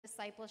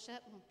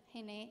discipleship.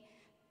 Hey, Nate.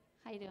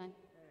 How you doing?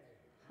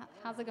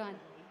 How's it going?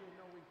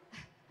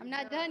 I'm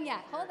not done yet.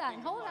 Hold on.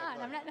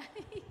 I'm not done.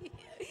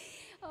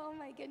 Oh,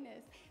 my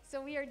goodness.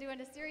 So we are doing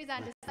a series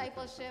on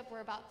discipleship.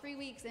 We're about 3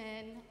 weeks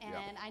in,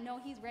 and I know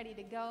he's ready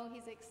to go.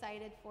 He's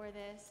excited for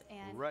this.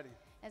 And ready.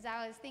 As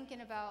I was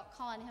thinking about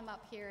calling him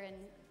up here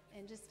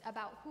and just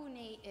about who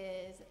Nate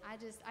is,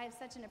 I have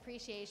such an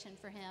appreciation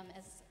for him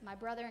as my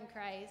brother in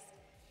Christ,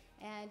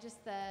 and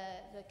just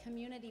the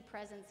community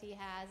presence he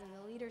has and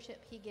the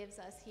leadership he gives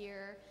us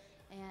here,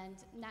 and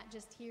not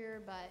just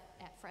here, but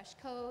at Fresh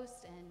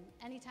Coast, and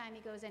anytime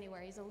he goes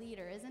anywhere, he's a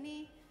leader, isn't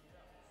he?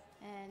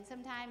 And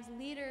sometimes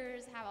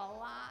leaders have a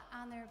lot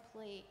on their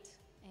plate,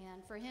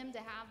 and for him to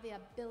have the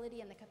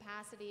ability and the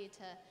capacity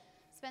to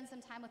spend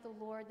some time with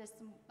the Lord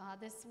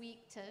this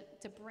week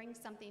to bring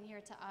something here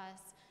to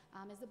us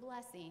is a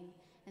blessing.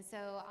 And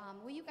so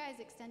will you guys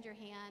extend your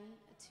hand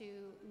to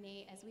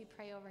Nate as we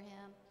pray over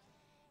him?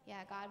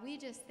 Yeah, God, we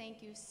just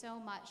thank you so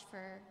much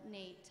for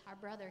Nate, our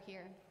brother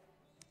here,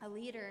 a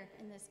leader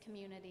in this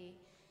community,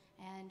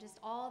 and just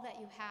all that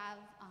you have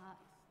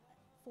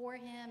for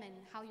him and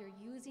how you're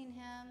using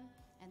him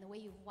and the way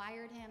you've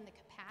wired him, the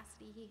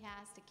capacity he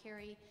has to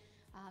carry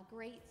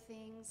great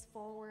things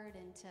forward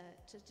and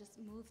to just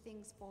move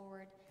things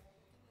forward.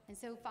 And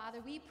so,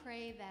 Father, we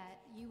pray that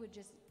you would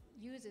just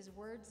use his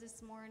words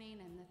this morning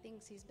and the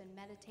things he's been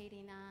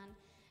meditating on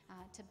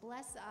to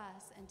bless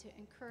us and to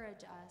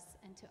encourage us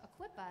and to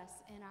equip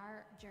us in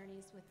our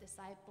journeys with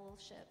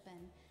discipleship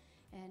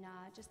and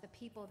just the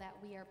people that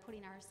we are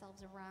putting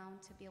ourselves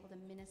around to be able to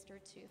minister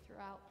to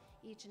throughout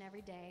each and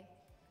every day.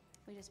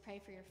 We just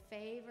pray for your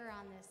favor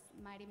on this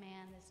mighty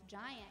man, this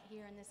giant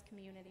here in this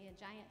community, a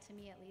giant to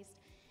me at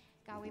least.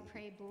 God, we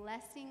pray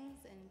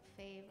blessings and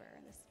favor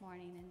this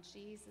morning in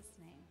Jesus'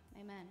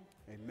 name. Amen.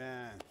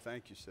 Amen.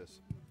 Thank you,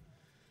 sis.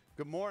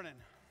 Good morning.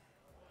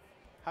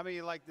 How many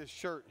of you like this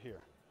shirt here?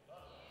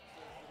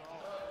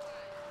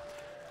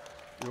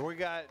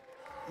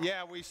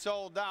 We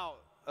sold out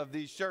of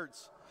these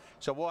shirts.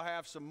 So we'll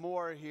have some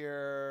more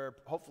here,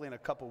 hopefully in a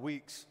couple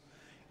weeks.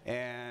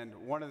 And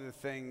one of the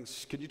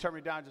things, can you turn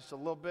me down just a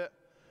little bit?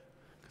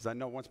 Because I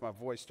know once my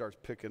voice starts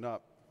picking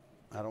up,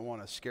 I don't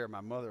want to scare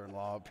my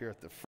mother-in-law up here at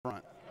the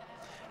front.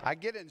 I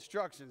get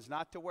instructions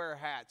not to wear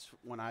hats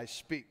when I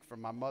speak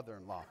from my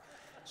mother-in-law.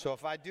 So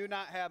if I do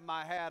not have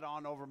my hat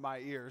on over my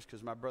ears,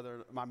 because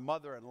my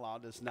mother-in-law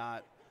does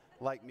not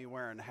like me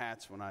wearing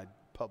hats when I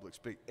public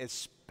speak,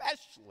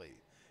 especially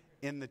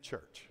in the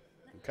church,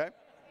 okay?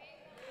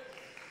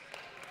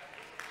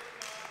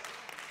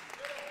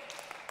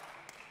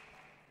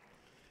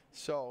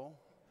 So,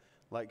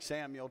 like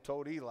Samuel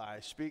told Eli,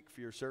 speak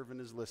for your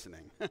servant is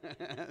listening.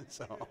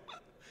 So,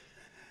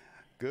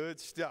 good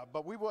stuff.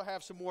 But we will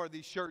have some more of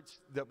these shirts,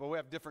 but we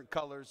have different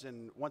colors,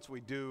 and once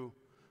we do,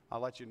 I'll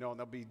let you know, and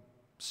they'll be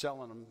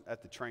selling them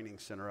at the training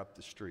center up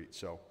the street.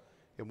 So,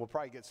 and we'll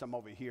probably get some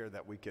over here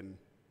that we can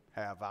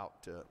have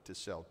out to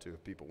sell to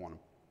if people want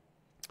them.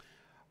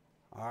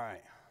 All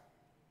right.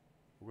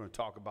 We're going to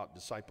talk about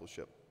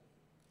discipleship.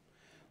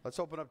 Let's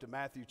open up to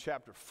Matthew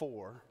chapter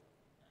 4.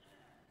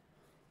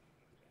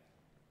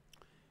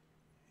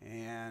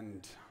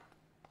 And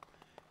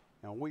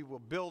now we will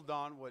build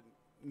on what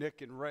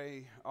Nick and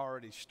Ray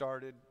already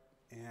started.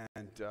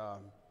 And,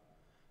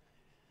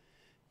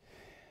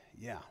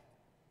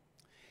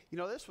 You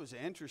know, this was an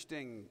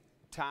interesting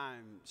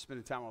time,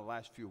 spending time over the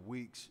last few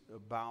weeks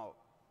about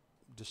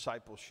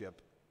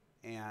discipleship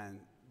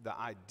and the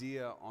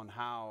idea on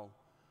how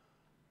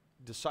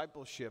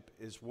discipleship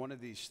is one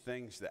of these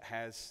things that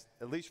has,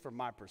 at least from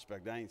my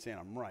perspective, I ain't saying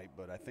I'm right,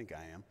 but I think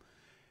I am.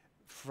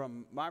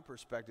 From my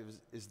perspective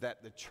is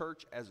that the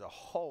church as a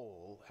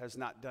whole has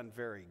not done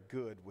very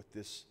good with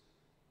this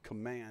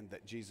command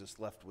that Jesus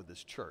left with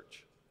his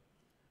church.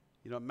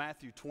 You know,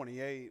 Matthew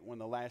 28, one of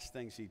the last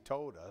things he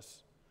told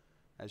us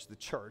as the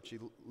church,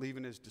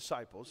 leaving his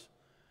disciples,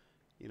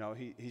 you know,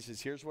 he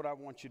says, here's what I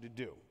want you to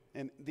do.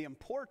 And the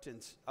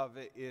importance of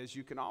it is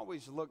you can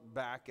always look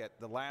back at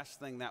the last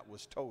thing that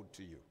was told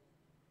to you.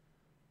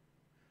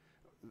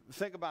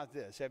 Think about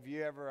this. Have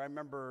you ever, I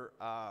remember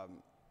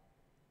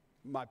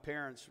my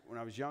parents, when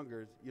I was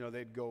younger, you know,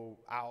 they'd go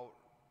out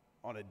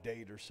on a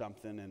date or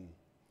something, and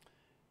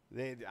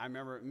I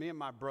remember me and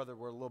my brother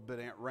were a little bit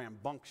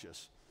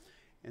rambunctious.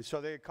 And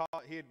so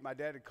my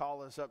dad would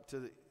call us up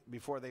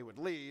before they would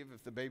leave,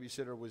 if the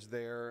babysitter was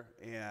there,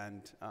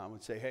 and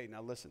would say, hey,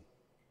 now listen,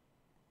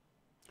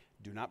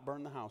 do not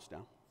burn the house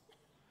down.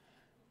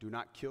 Do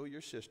not kill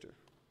your sister.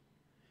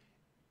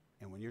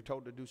 And when you're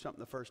told to do something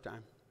the first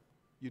time,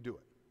 you do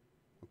it,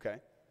 okay?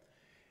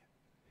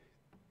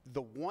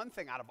 The one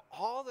thing out of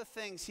all the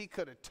things he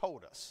could have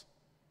told us,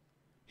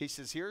 he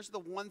says, here's the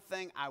one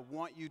thing I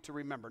want you to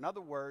remember. In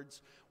other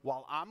words,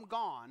 while I'm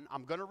gone,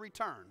 I'm going to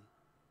return.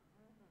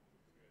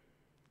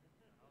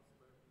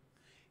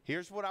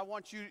 Here's what I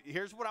want you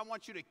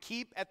to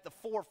keep at the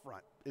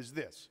forefront is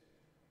this,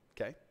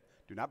 okay?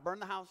 Do not burn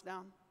the house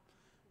down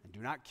and do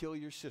not kill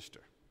your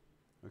sister,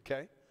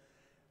 okay?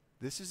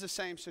 This is the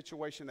same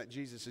situation that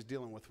Jesus is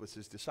dealing with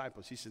his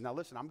disciples. He says, now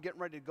listen, I'm getting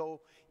ready to go.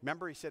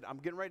 Remember, he said, I'm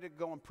getting ready to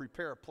go and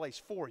prepare a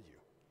place for you.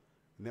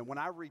 And then when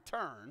I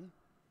return,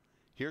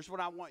 here's what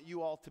I want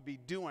you all to be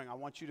doing. I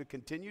want you to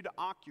continue to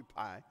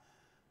occupy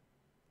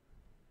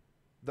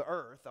the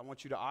earth. I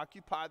want you to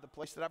occupy the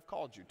place that I've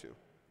called you to.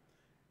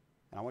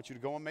 And I want you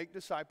to go and make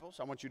disciples.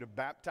 I want you to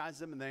baptize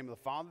them in the name of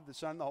the Father, the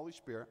Son, and the Holy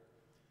Spirit.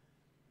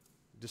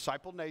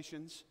 Disciple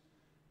nations,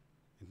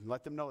 and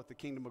let them know that the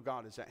kingdom of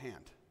God is at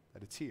hand,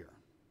 that it's here.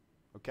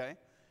 Okay?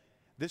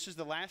 This is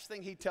the last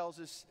thing he tells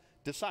his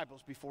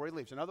disciples before he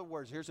leaves. In other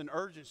words, here's an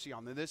urgency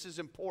on this. This is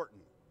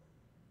important.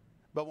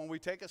 But when we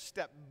take a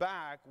step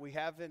back,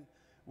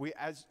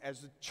 as a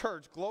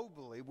church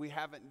globally, we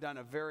haven't done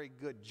a very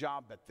good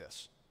job at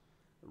this.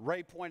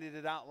 Ray pointed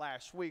it out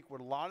last week, where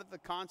a lot of the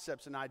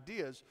concepts and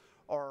ideas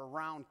are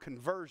around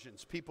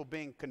conversions, people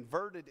being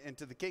converted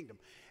into the kingdom.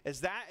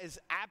 As that is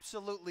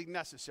absolutely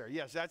necessary.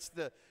 Yes, that's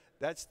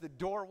the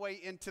doorway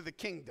into the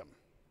kingdom.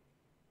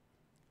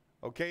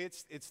 Okay,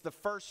 it's the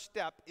first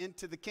step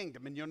into the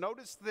kingdom. And you'll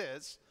notice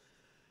this,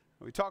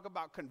 when we talk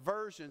about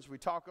conversions, we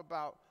talk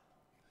about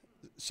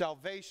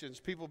salvations,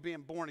 people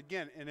being born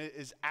again, and it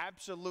is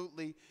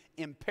absolutely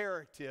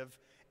imperative.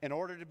 In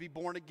order to be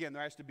born again,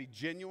 there has to be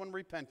genuine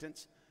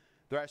repentance.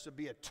 There has to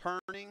be a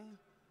turning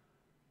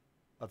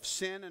of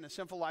sin and a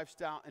sinful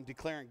lifestyle and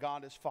declaring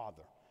God as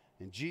Father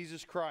and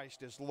Jesus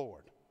Christ as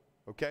Lord.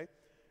 Okay?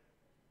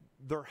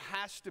 There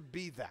has to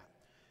be that.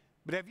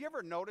 But have you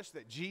ever noticed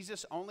that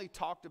Jesus only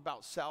talked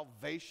about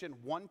salvation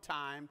one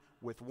time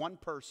with one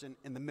person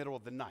in the middle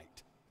of the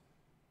night?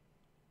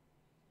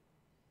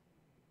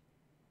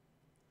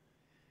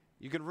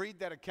 You can read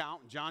that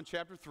account in John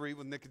chapter 3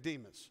 with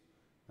Nicodemus.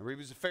 And he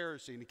was a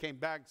Pharisee, and he came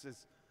back and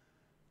says,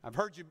 I've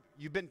heard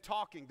you've been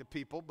talking to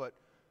people, but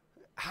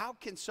how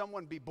can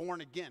someone be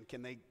born again?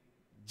 Can they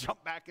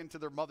jump back into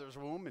their mother's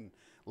womb and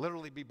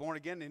literally be born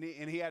again?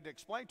 And he had to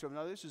explain to him,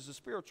 no, this is a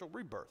spiritual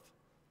rebirth.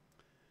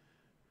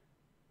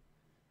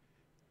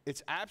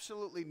 It's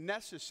absolutely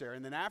necessary.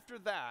 And then after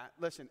that,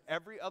 listen,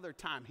 every other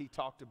time he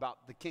talked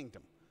about the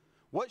kingdom.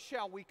 What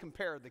shall we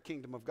compare the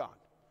kingdom of God?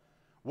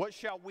 What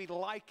shall we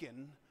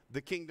liken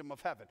the kingdom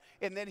of heaven?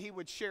 And then he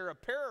would share a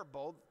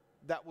parable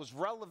that was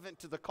relevant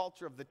to the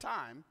culture of the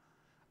time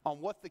on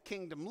what the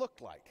kingdom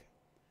looked like.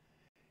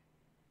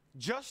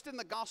 Just in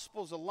the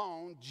Gospels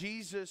alone,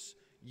 Jesus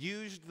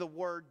used the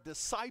word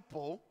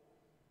disciple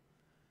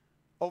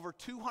over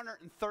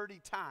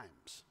 230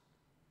 times.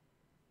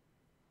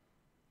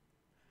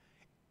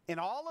 In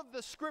all of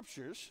the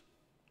scriptures,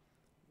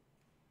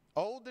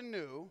 old and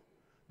new,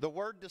 the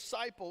word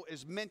disciple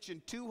is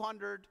mentioned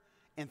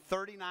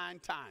 239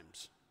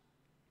 times.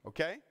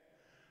 Okay?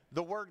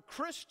 The word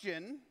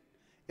Christian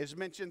is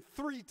mentioned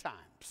 3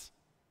 times.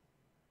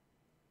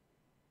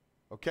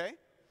 Okay?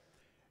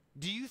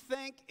 Do you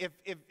think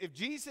if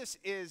Jesus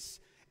is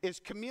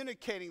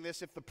communicating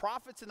this, if the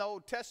prophets in the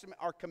Old Testament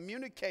are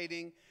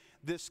communicating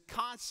this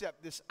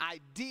concept, this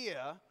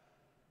idea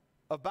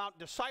about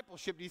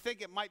discipleship, do you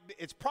think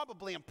it's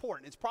probably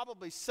important? It's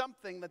probably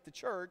something that the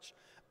church,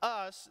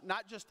 us,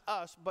 not just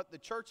us, but the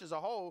church as a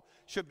whole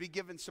should be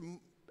given some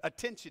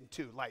attention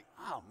to. Like,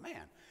 oh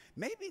man,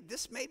 maybe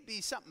this may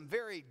be something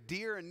very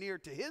dear and near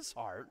to his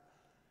heart.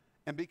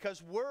 And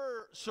because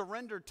we're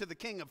surrendered to the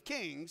King of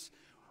Kings,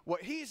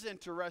 what he's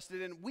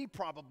interested in, we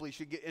probably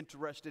should get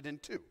interested in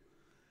too.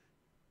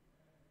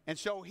 And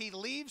so he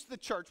leaves the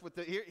church with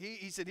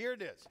he said, here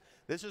it is.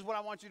 This is what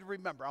I want you to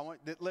remember.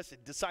 Listen,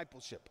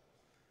 discipleship.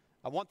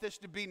 I want this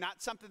to be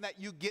not something that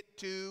you get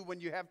to when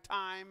you have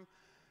time.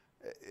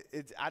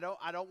 I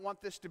don't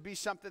want this to be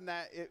something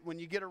that when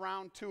you get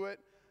around to it,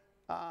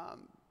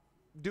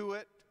 do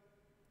it.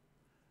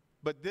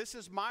 But this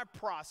is my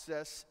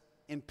process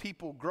in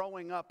people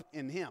growing up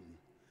in him.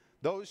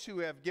 Those who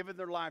have given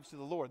their lives to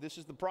the Lord. This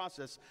is the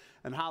process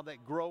and how they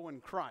grow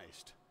in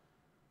Christ.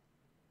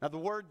 Now the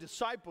word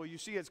disciple, you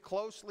see, is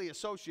closely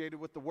associated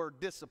with the word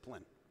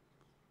discipline.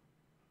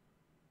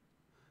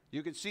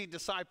 You can see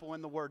disciple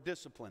in the word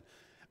discipline.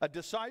 A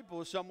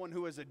disciple is someone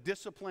who is a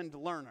disciplined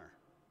learner.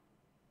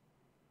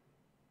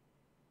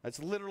 That's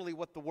literally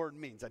what the word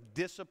means, a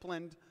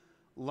disciplined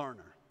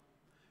learner.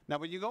 Now,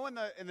 when you go in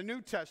the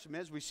New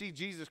Testament, as we see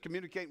Jesus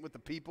communicating with the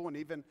people and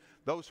even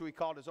those who he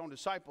called his own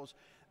disciples,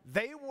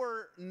 they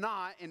were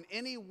not in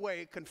any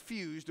way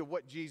confused of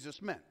what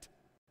Jesus meant.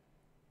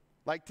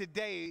 Like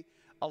today,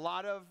 a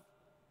lot of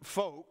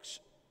folks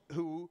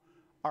who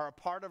are a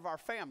part of our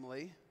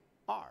family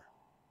are.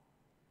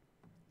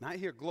 Not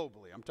here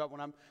globally. I'm talking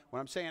when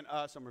I'm saying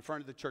us, I'm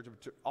referring to the church,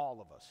 to all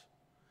of us.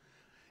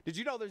 Did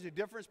you know there's a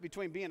difference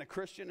between being a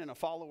Christian and a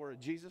follower of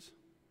Jesus?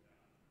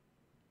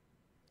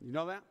 You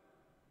know that?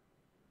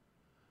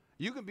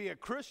 You can be a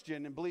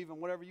Christian and believe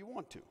in whatever you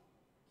want to.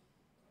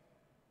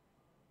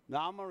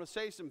 Now, I'm going to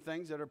say some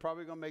things that are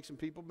probably going to make some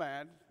people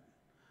mad.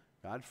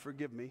 God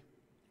forgive me,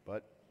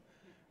 but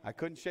I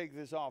couldn't shake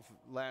this off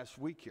last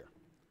week here.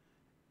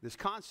 This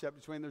concept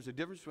between there's a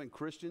difference between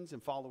Christians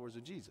and followers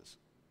of Jesus.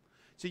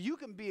 So you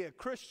can be a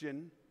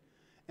Christian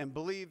and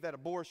believe that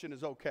abortion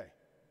is okay.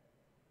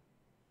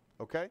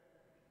 Okay?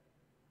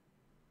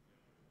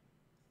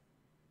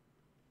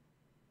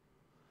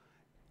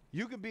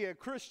 You can be a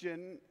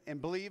Christian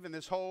and believe in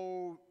this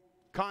whole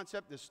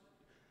concept,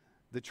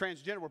 the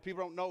transgender, where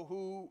people don't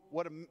know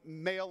what a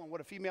male and what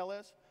a female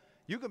is.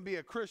 You can be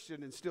a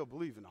Christian and still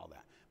believe in all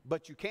that.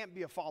 But you can't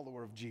be a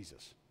follower of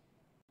Jesus.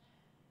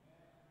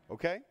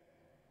 Okay?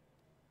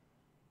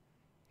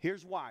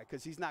 Here's why,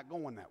 because he's not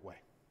going that way.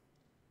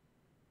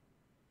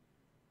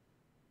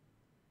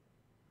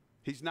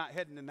 He's not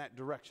heading in that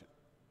direction.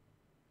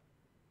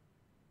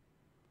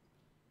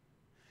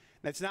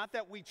 And it's not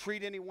that we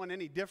treat anyone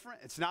any different.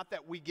 It's not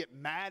that we get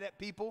mad at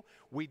people,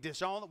 we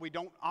disown them, we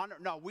don't honor.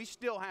 No, we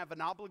still have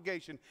an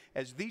obligation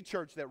as the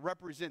church that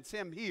represents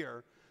him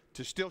here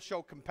to still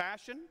show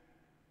compassion,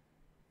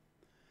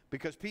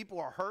 because people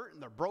are hurt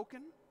and they're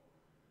broken.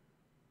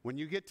 When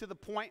you get to the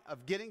point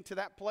of getting to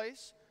that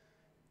place,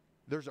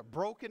 there's a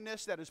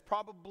brokenness that is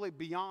probably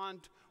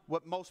beyond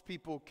what most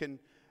people can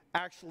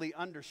actually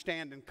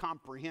understand and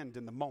comprehend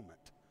in the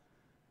moment.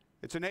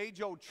 It's an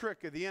age-old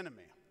trick of the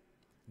enemy.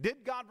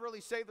 Did God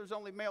really say there's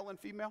only male and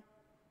female?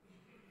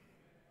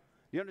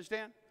 You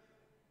understand?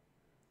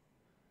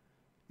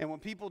 And when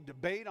people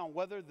debate on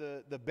whether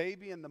the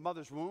baby in the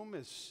mother's womb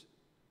is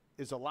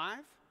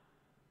alive,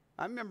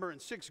 I remember in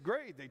 6th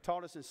grade they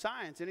taught us in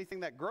science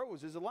anything that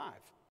grows is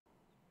alive.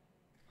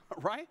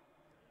 Right?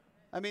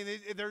 I mean,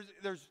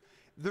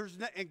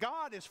 and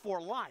God is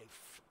for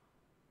life.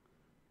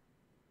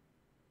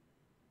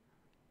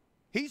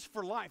 He's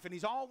for life, and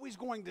he's always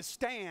going to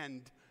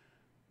stand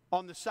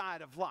on the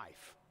side of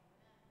life.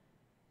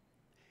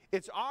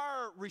 It's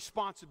our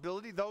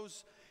responsibility,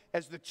 those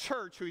as the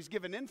church who he's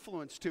given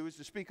influence to, is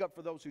to speak up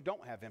for those who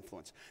don't have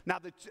influence. Now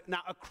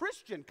a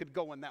Christian could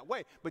go in that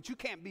way, but you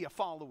can't be a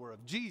follower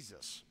of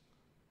Jesus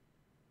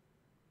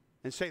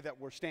and say that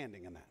we're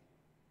standing in that.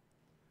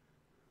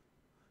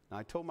 Now,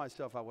 I told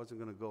myself I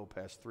wasn't going to go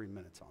past 3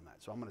 minutes on that,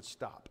 so I'm going to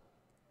stop.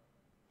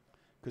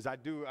 Because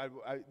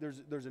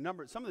there's a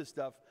number, some of this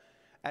stuff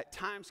at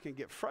times can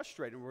get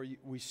frustrating where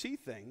we see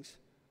things.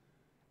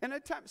 And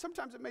at times,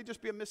 sometimes it may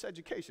just be a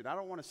miseducation. I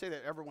don't want to say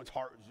that everyone's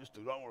heart is just,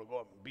 I don't want to go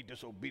up and be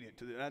disobedient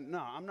to that. No,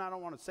 I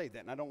don't want to say that,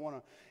 and I don't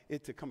want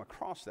it to come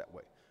across that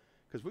way.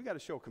 Because we got to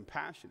show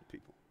compassion to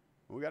people.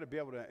 We got to be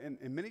able to, and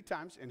many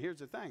times, and here's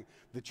the thing,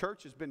 the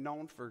church has been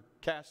known for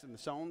casting the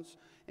stones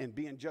and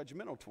being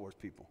judgmental towards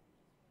people.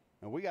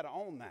 And we got to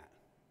own that.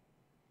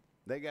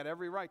 They got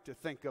every right to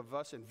think of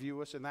us and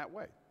view us in that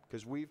way.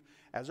 Because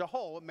as a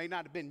whole, it may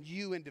not have been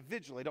you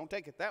individually, don't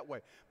take it that way,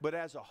 but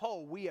as a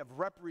whole, we have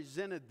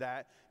represented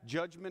that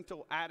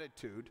judgmental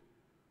attitude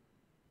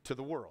to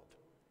the world.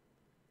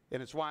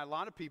 And it's why a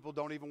lot of people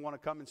don't even want to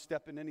come and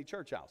step in any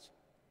church house.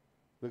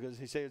 Because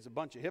they say it's a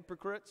bunch of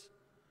hypocrites.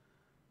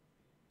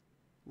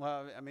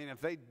 Well, I mean, if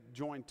they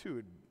joined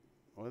too,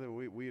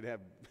 we'd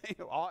have,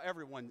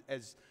 everyone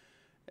has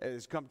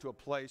come to a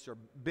place or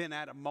been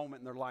at a moment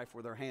in their life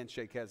where their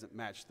handshake hasn't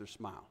matched their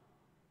smile.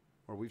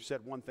 Or we've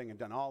said one thing and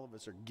done. All of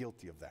us are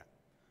guilty of that,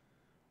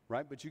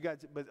 right?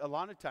 But a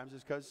lot of times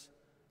it's because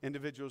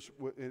individuals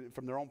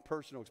from their own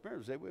personal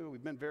experience,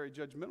 we've been very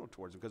judgmental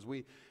towards them because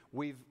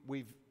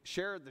we've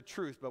shared the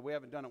truth, but we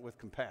haven't done it with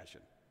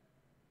compassion.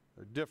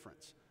 There's a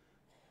difference.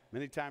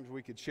 Many times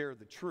we could share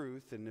the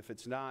truth, and if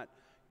it's not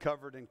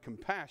covered in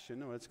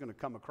compassion, well, it's going to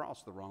come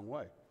across the wrong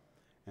way,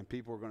 and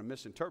people are going to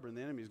misinterpret. And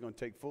the enemy is going to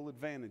take full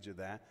advantage of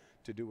that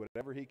to do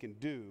whatever he can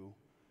do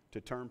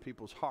to turn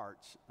people's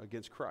hearts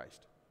against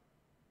Christ.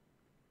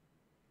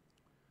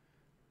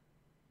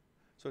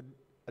 So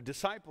a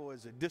disciple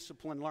is a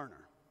disciplined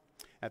learner.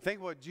 I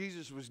think what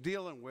Jesus was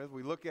dealing with,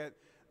 we look at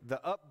the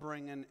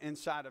upbringing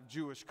inside of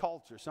Jewish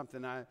culture,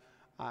 something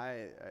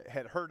I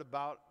had heard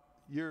about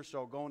a year or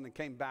so ago and then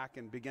came back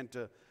and began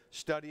to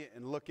study it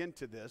and look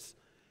into this,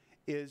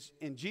 is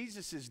in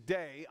Jesus'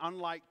 day,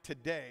 unlike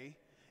today,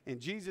 in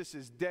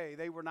Jesus' day,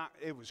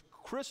 it was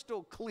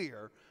crystal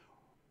clear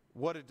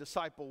what a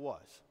disciple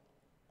was.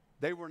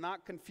 They were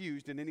not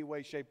confused in any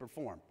way, shape, or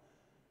form.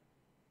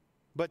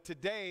 But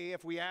today,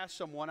 if we ask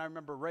someone, I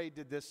remember Ray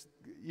did this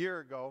a year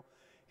ago,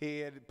 he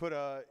had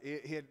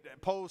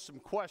posed some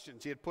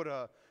questions. He had put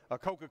a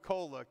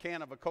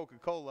can of a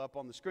Coca-Cola up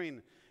on the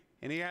screen,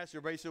 and he asked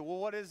everybody, he said, well,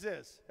 what is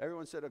this?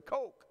 Everyone said, a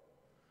Coke.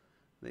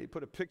 Then he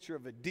put a picture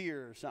of a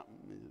deer or something,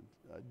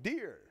 a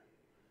deer.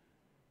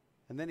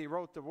 And then he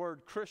wrote the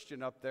word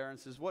Christian up there and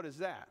says, what is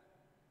that?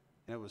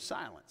 And it was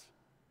silence.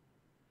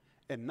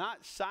 And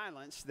not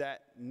silence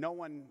that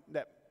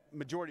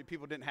majority of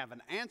people didn't have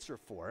an answer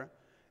for.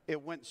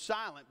 It went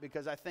silent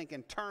because I think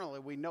internally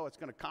we know it's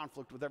going to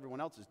conflict with everyone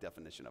else's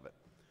definition of it.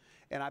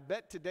 And I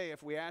bet today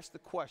if we ask the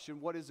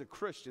question, what is a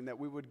Christian, that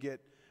we would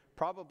get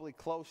probably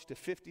close to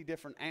 50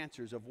 different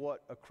answers of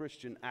what a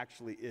Christian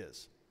actually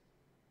is.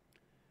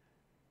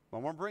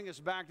 Well, I want to bring us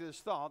back to this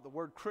thought. The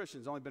word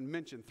Christian has only been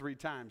mentioned 3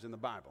 times in the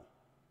Bible.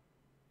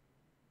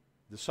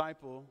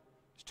 Disciple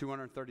is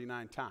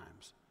 239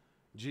 times.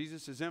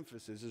 Jesus'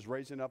 emphasis is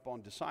raising up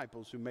on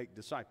disciples who make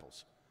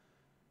disciples,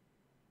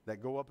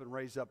 that go up and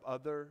raise up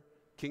other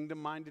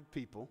kingdom-minded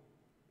people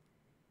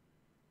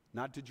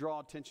not to draw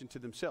attention to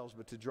themselves,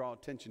 but to draw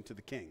attention to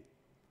the king.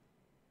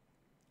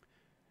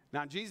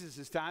 Now, in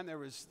Jesus' time,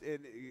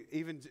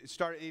 it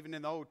started even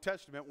in the Old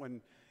Testament,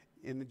 when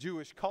in the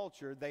Jewish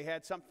culture, they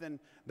had something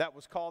that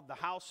was called the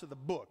house of the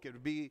book. It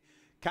would be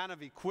kind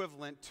of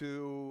equivalent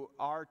to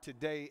our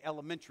today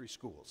elementary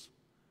schools.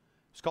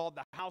 It's called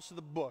the house of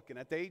the book. And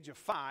at the age of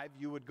 5,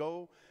 you would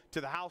go to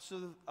the house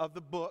of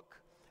the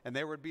book, and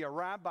there would be a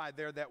rabbi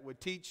there that would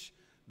teach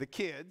the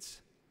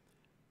kids.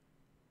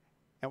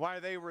 And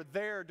while they were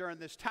there during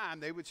this time,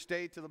 they would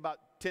stay till about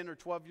 10 or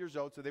 12 years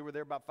old. So they were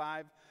there about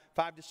 5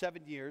 to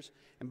 7 years.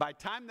 And by the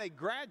time they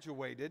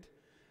graduated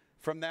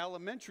from the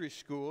elementary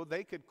school,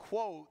 they could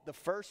quote the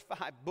first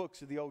 5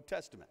 books of the Old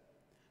Testament.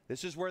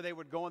 This is where they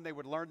would go and they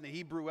would learn the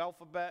Hebrew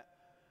alphabet.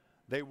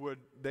 They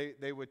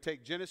would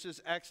take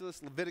Genesis,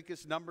 Exodus,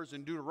 Leviticus, Numbers,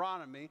 and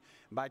Deuteronomy.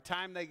 And by the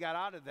time they got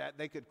out of that,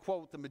 they could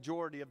quote the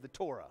majority of the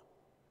Torah.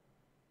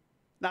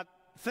 Now,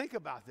 think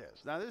about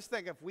this. Now, just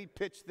think if we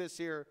pitched this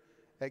here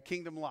at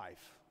Kingdom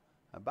Life.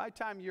 By the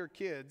time your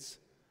kids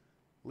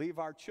leave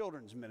our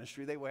children's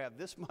ministry, they will have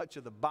this much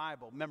of the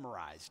Bible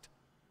memorized.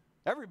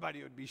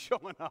 Everybody would be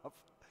showing up.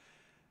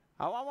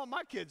 I want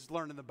my kids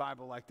learning the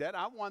Bible like that.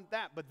 I want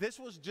that. But this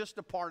was just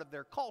a part of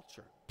their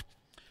culture.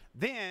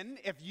 Then,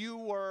 if you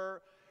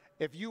were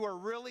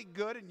really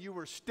good and you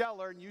were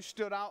stellar and you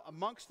stood out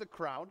amongst the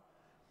crowd,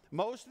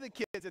 most of the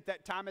kids at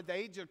that time, at the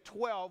age of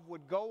 12,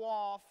 would go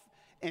off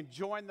and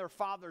join their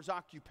father's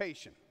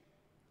occupation.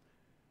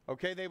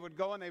 Okay, they would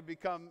go and they would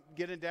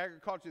get into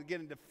agriculture,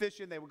 get into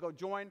fishing. They would go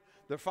join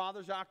their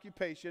father's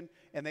occupation,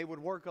 and they would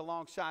work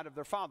alongside of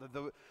their father.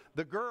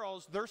 The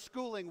girls, their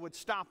schooling would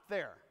stop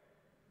there.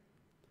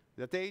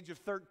 At the age of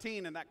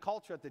 13, in that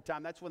culture at the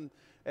time, that's when,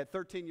 at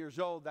 13 years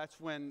old, that's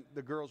when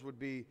the girls would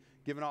be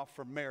given off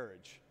for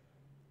marriage.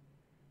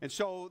 And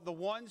so the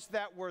ones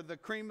that were the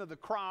cream of the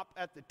crop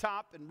at the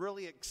top and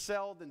really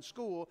excelled in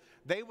school,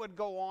 they would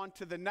go on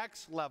to the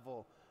next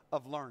level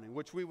of learning,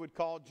 which we would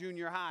call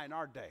junior high in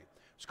our day.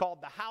 It's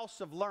called the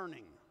house of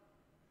learning.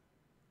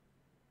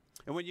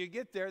 And when you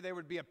get there, there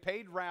would be a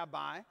paid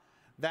rabbi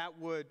that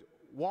would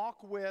walk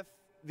with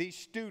these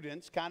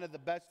students, kind of the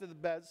best of the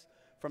best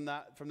from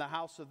the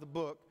house of the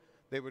book.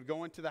 They would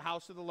go into the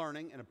house of the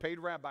learning, and a paid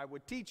rabbi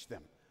would teach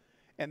them.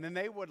 And then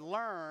they would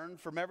learn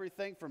from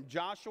everything from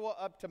Joshua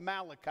up to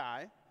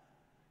Malachi.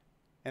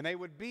 And they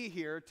would be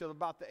here till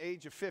about the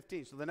age of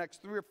 15. So the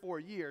next 3 or 4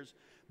 years,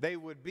 they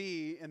would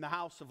be in the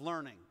house of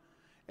learning.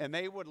 And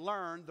they would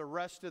learn the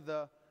rest of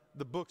the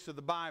books of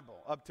the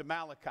Bible up to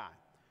Malachi.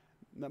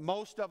 Now,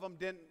 most of them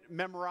didn't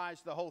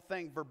memorize the whole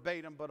thing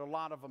verbatim, but a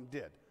lot of them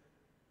did.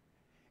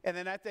 And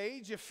then at the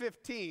age of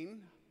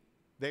 15,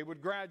 they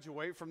would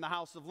graduate from the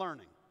house of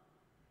learning.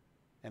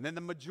 And then the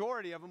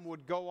majority of them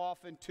would go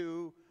off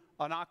into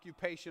an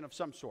occupation of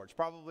some sorts,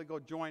 probably go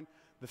join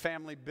the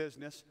family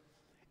business.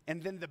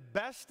 And then the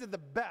best of the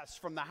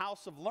best from the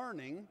house of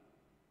learning,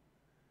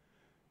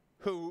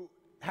 who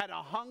had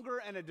a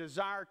hunger and a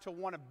desire to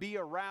want to be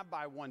a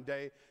rabbi one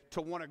day,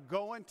 to want to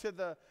go into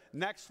the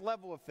next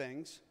level of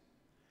things,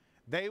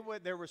 there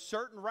were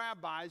certain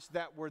rabbis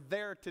that were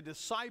there to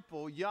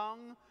disciple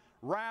young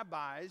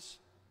rabbis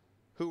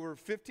who were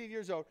 15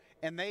 years old,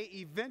 and they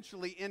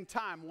eventually, in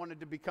time, wanted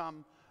to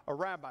become a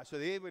rabbi. So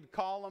they would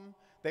call them,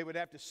 they would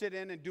have to sit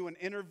in and do an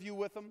interview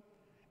with them,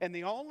 and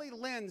the only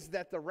lens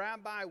that the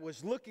rabbi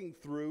was looking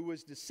through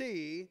was to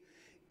see,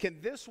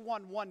 can this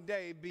one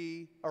day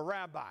be a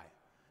rabbi?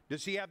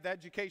 Does he have the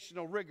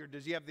educational rigor?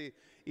 Does he have the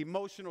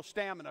emotional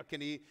stamina?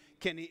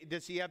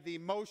 Does he have the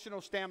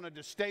emotional stamina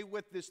to stay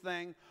with this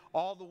thing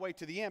all the way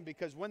to the end?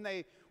 Because when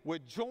they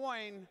would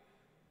join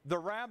the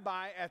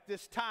rabbi at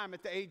this time,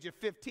 at the age of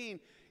 15,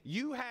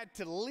 you had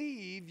to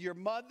leave your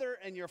mother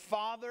and your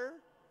father,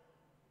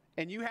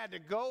 and you had to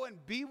go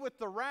and be with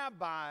the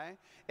rabbi,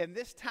 and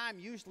this time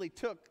usually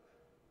took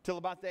till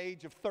about the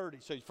age of 30.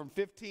 So from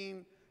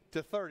 15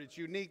 to 30. It's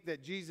unique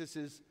that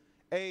Jesus'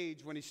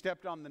 age when he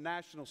stepped on the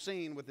national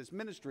scene with his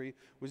ministry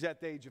was at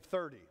the age of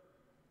 30.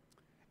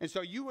 And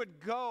so you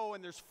would go,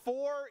 and there's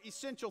 4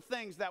 essential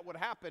things that would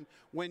happen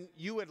when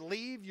you would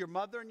leave your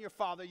mother and your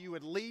father, you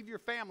would leave your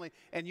family,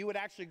 and you would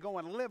actually go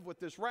and live with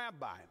this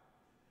rabbi.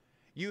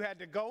 You had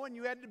to go and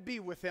you had to be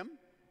with him.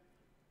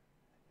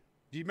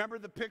 Do you remember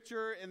the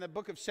picture in the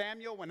book of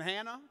Samuel when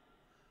Hannah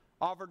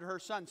offered her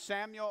son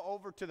Samuel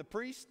over to the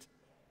priest?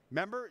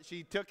 Remember,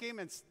 she took him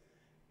and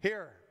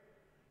here,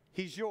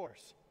 he's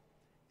yours.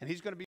 And he's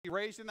going to be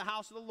raised in the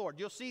house of the Lord.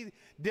 You'll see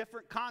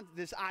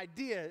this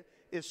idea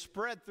is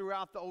spread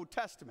throughout the Old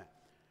Testament.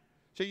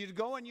 So you'd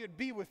go and you'd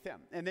be with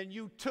him. And then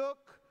you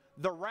took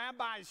the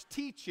rabbi's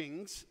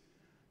teachings,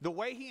 the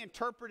way he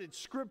interpreted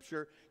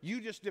Scripture,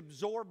 you just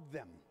absorbed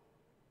them.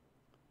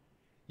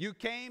 You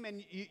came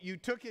and you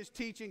took his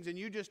teachings and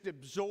you just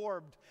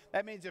absorbed.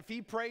 That means if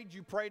he prayed,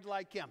 you prayed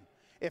like him.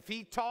 If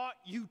he taught,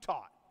 you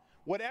taught.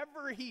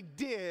 Whatever he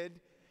did,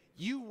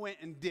 you went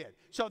and did.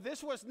 So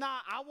this was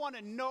not, I want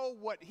to know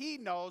what he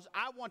knows.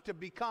 I want to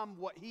become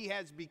what he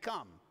has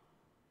become.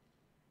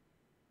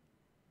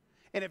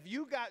 And if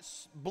you got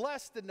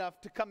blessed enough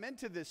to come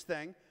into this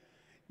thing,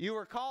 You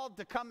were called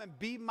to come and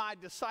be my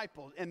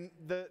disciples. And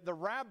the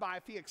rabbi,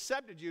 if he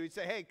accepted you, he'd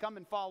say, hey, come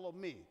and follow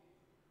me.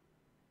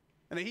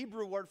 And the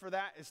Hebrew word for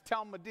that is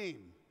talmidim.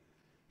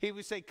 He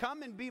would say,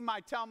 come and be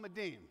my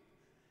talmidim.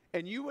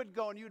 And you would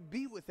go and you would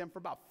be with him for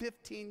about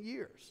 15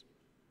 years.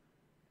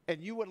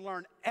 And you would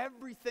learn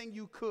everything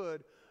you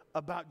could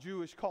about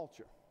Jewish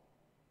culture.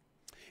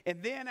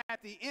 And then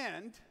at the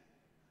end,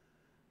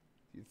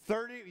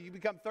 you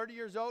become 30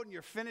 years old and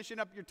you're finishing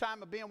up your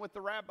time of being with the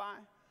rabbi.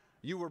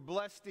 You were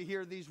blessed to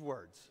hear these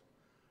words.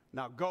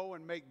 Now go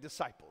and make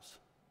disciples.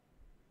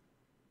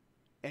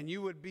 And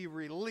you would be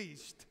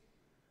released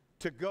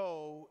to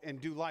go and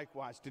do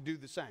likewise, to do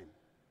the same.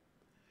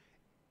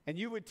 And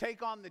you would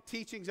take on the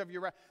teachings of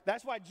your rabbi.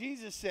 That's why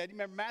Jesus said,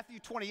 remember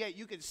Matthew 28,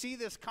 you can see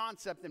this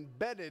concept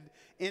embedded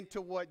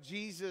into what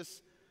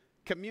Jesus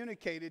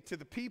communicated to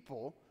the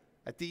people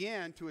at the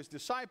end, to his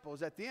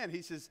disciples. At the end,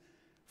 he says,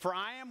 for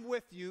I am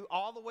with you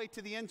all the way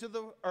to the ends of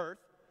the earth.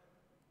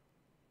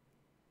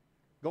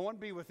 Go and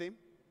be with him.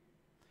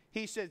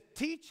 He said,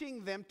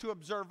 teaching them to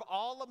observe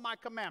all of my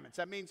commandments.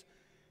 That means,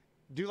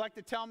 do like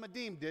the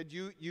Talmudim did.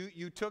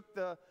 You took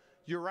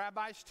your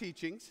rabbi's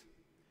teachings,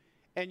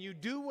 and you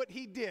do what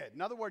he did.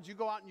 In other words, you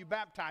go out and you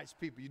baptize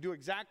people. You do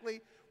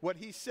exactly what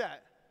he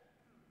said.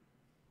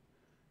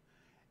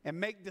 And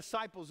make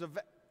disciples of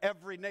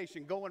every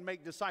nation. Go and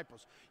make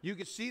disciples. You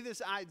can see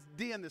this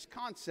idea and this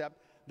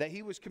concept that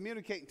he was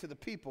communicating to the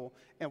people,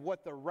 and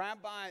what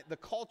the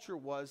culture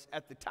was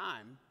at the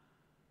time,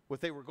 what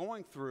they were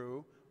going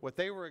through, what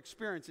they were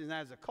experiencing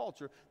as a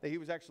culture, that he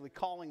was actually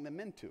calling them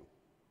into.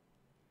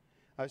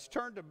 Let's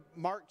turn to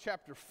Mark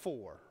chapter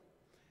 4.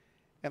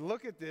 And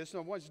look at this,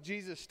 and once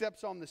Jesus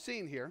steps on the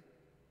scene here,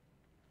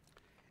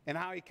 and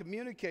how he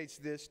communicates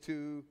this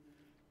to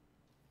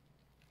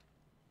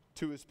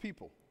his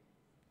people.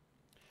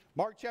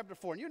 Mark chapter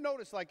 4. And you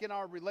notice, like in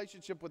our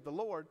relationship with the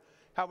Lord,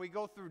 how we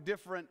go through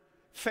different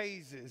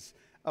phases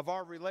of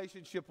our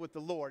relationship with the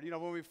Lord. You know,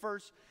 when we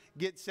first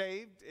get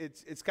saved,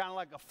 it's kind of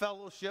like a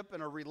fellowship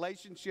and a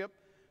relationship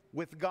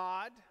with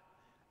God.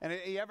 And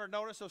you ever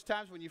notice those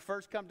times when you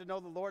first come to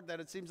know the Lord that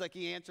it seems like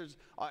he answers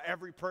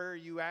every prayer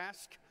you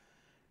ask?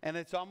 And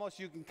it's almost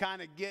you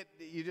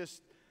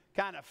just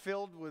kind of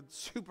filled with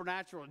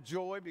supernatural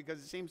joy because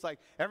it seems like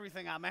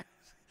everything I'm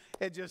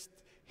asking,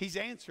 he's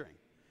answering.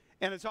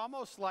 And it's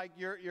almost like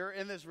you're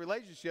in this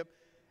relationship.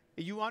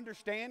 You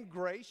understand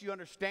grace, you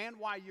understand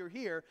why you're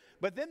here,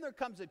 but then there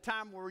comes a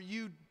time where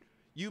you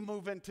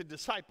move into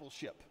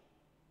discipleship.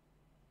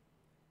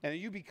 And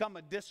you become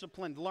a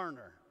disciplined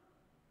learner.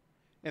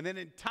 And then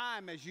in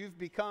time, as you've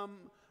become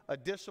a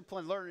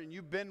disciplined learner and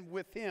you've been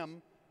with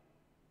him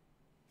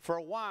for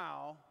a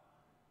while,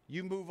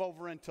 you move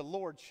over into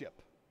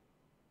lordship.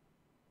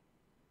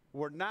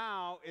 Where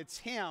now it's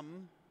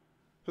him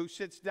who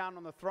sits down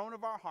on the throne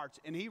of our hearts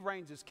and he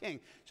reigns as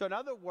king. So in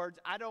other words,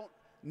 I don't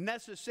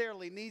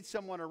necessarily need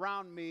someone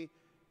around me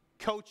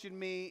coaching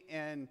me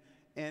and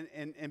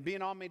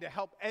being on me to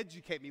help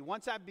educate me.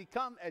 Once I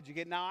become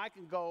educated, now I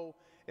can go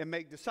and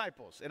make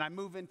disciples, and I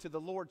move into the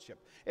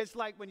lordship. It's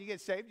like when you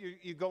get saved,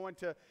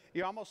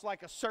 you're almost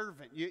like a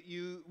servant.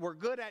 You were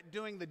good at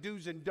doing the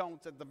do's and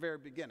don'ts at the very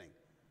beginning.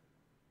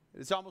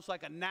 It's almost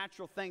like a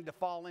natural thing to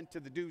fall into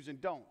the do's and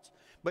don'ts.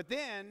 But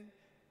then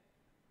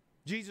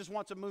Jesus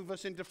wants to move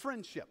us into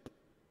friendship.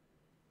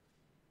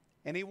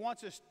 And he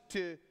wants us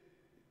to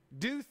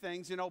do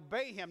things and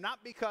obey him,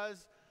 not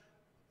because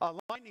a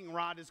lightning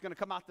rod is going to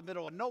come out the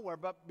middle of nowhere,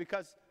 but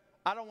because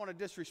I don't want to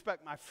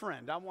disrespect my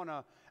friend. I want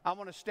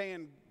to stay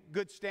in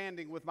good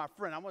standing with my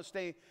friend. I want to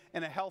stay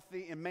in a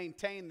healthy and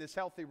maintain this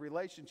healthy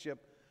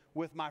relationship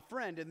with my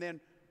friend. And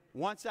then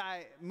once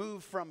I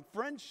move from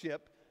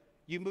friendship,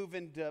 you move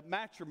into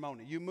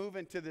matrimony. You move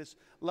into this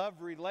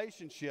love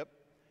relationship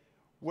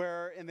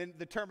where, and then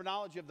the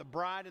terminology of the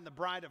bride and the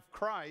bride of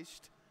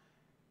Christ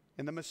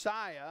and the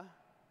Messiah,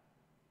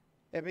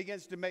 it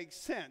begins to make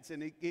sense.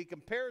 And he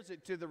compares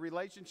it to the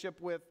relationship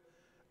with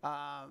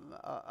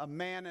a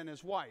man and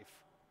his wife.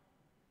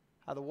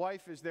 How the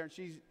wife is there,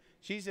 and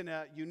she's in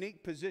a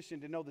unique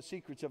position to know the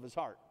secrets of his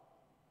heart.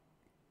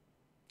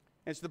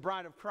 It's the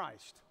bride of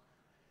Christ.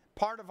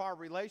 Part of our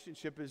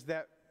relationship is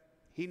that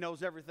he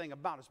knows everything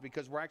about us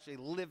because we're actually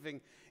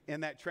living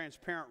in that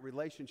transparent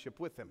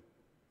relationship with him.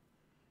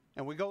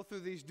 And we go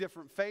through these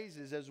different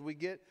phases as we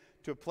get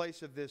to a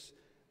place of this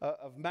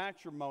of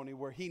matrimony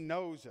where he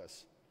knows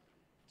us.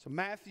 So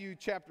Matthew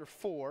chapter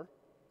 4.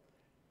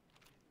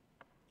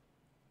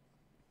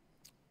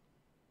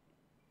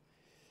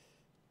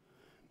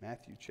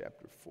 Matthew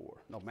chapter 4.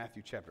 No,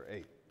 Matthew chapter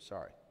 8.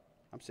 Sorry.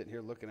 I'm sitting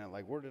here looking at it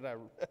like, where did I...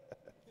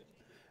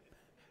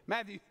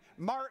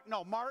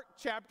 Mark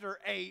chapter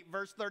 8,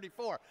 verse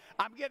 34.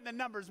 I'm getting the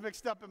numbers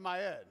mixed up in my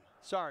head.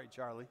 Sorry,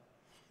 Charlie.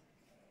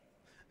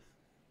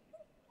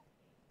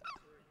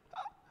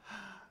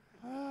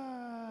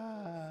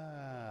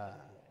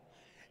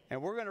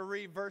 And we're going to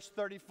read verse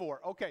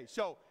 34. Okay,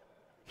 so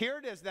here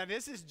it is. Now,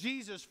 this is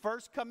Jesus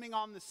first coming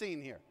on the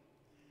scene here.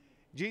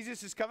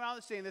 Jesus is coming on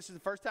the scene. This is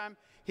the first time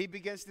he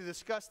begins to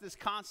discuss this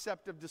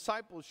concept of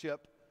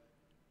discipleship.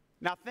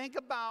 Now think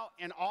about,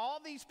 in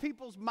all these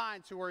people's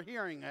minds who are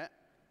hearing it,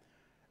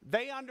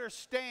 they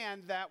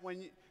understand that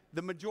when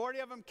the majority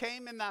of them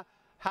came in the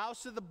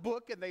house of the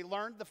book and they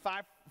learned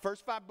the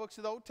first five books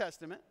of the Old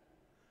Testament.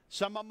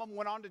 Some of them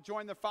went on to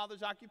join their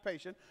father's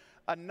occupation.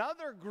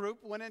 Another group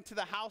went into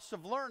the house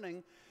of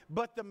learning,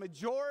 but the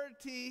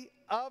majority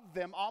of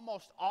them,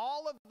 almost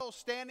all of those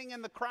standing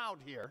in the crowd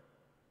here,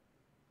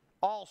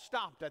 all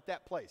stopped at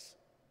that place.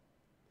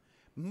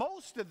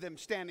 Most of them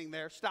standing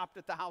there stopped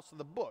at the house of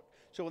the book.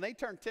 So when they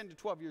turned 10 to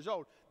 12 years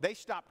old, they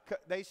stopped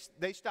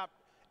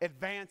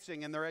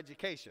advancing in their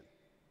education.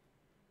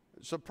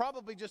 So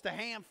probably just a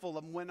handful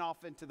of them went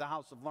off into the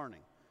house of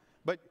learning.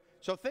 But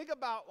so think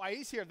about why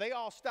he's here. They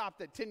all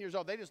stopped at 10 years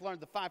old. They just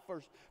learned the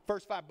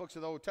first five books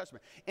of the Old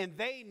Testament. And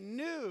they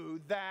knew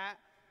that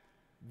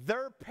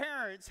their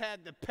parents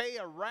had to pay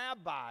a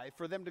rabbi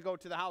for them to go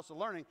to the house of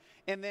learning.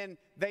 And then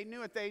they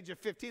knew at the age of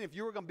 15, if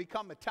you were going to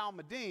become a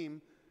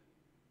Talmudim,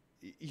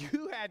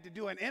 you had to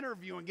do an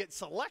interview and get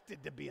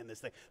selected to be in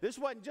this thing. This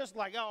wasn't just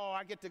like, oh,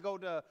 I get to go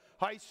to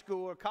high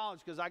school or college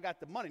because I got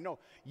the money. No,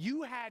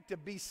 you had to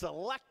be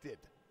selected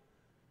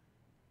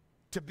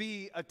to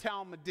be a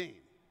Talmudim.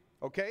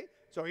 Okay?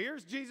 So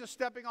here's Jesus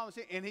stepping on the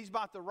scene, and he's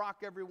about to rock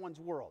everyone's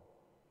world.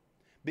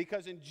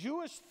 Because in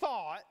Jewish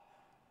thought,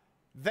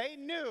 they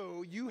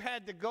knew you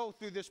had to go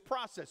through this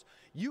process.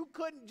 You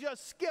couldn't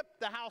just skip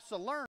the house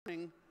of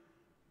learning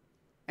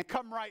and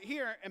come right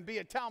here and be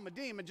a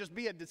Talmudim and just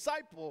be a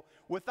disciple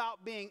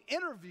without being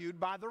interviewed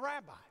by the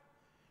rabbi.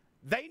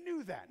 They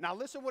knew that. Now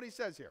listen what he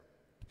says here.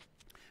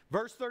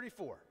 Verse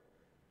 34.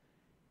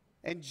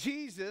 And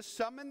Jesus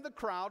summoned the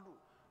crowd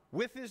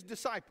with his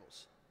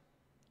disciples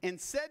and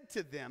said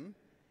to them,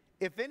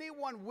 if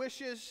anyone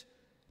wishes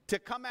to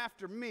come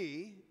after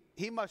me,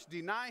 he must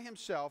deny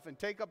himself and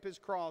take up his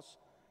cross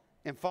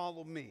and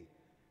follow me.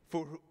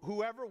 For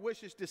whoever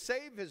wishes to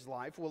save his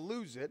life will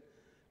lose it,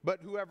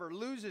 but whoever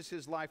loses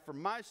his life for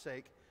my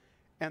sake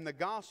and the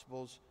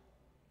gospel's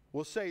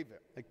will save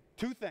it. Like,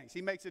 two things.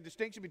 He makes a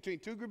distinction between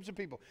two groups of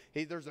people.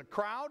 There's a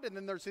crowd and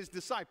then there's his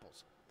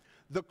disciples.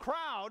 The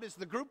crowd is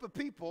the group of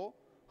people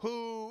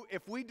who,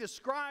 if we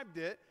described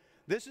it,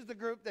 this is the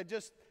group that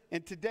just,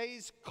 in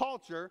today's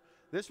culture,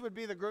 this would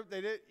be the group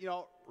that,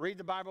 read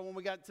the Bible when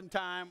we got some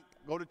time,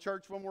 go to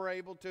church when we're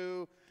able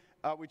to.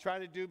 We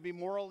try to be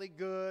morally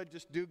good,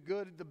 just do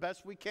good the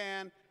best we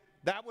can.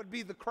 That would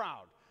be the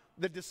crowd.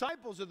 The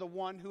disciples are the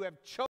one who have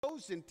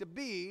chosen to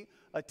be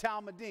a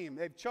Talmudim.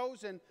 They've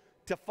chosen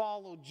to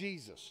follow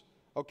Jesus.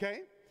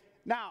 Okay?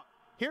 Now,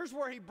 here's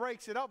where he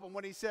breaks it up and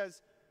when he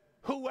says,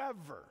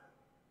 whoever,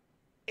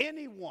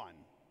 anyone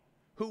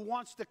who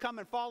wants to come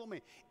and follow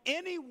me,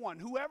 anyone,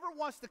 whoever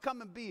wants to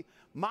come and be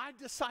my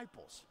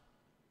disciples.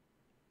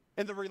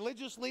 And the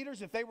religious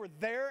leaders, if they were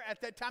there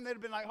at that time, they'd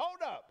have been like,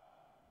 hold up.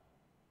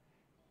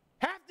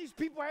 Half these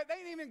people, they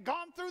ain't even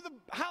gone through the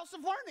house of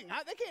learning.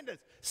 They can't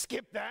just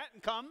skip that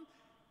and come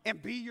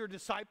and be your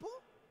disciple.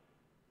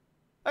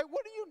 Like,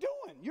 what are you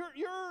doing?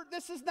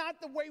 This is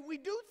not the way we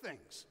do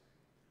things.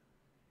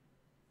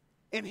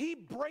 And he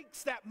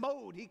breaks that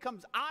mode. He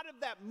comes out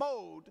of that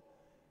mode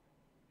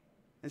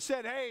and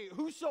said, hey,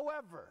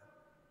 whosoever,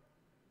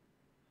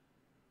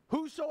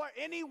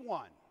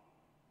 anyone.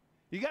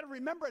 You got to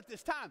remember at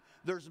this time,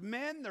 there's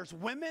men, there's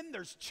women,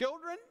 there's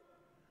children.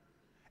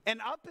 And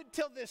up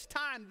until this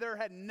time, there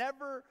had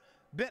never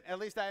been, at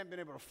least I haven't been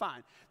able to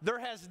find, there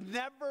has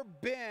never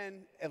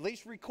been, at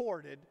least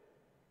recorded,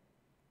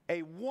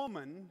 a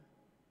woman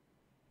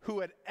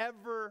who had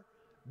ever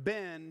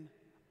been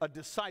a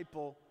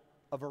disciple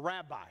of a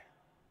rabbi.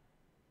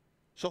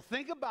 So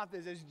think about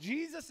this. As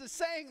Jesus is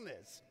saying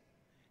this,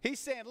 he's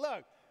saying,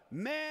 look,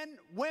 men,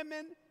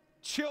 women,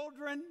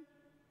 children,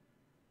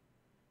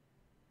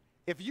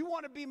 if you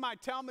want to be my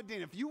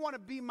Talmudim, if you want to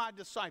be my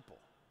disciple,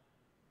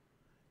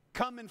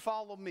 come and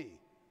follow me.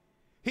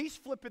 He's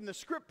flipping the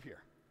script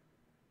here.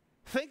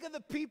 Think of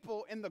the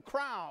people in the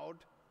crowd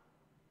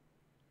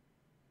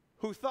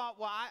who thought,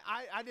 well,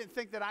 I didn't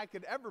think that I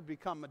could ever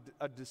become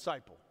a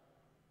disciple.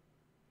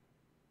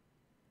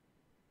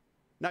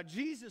 Now,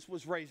 Jesus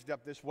was raised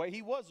up this way.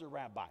 He was a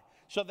rabbi.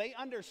 So they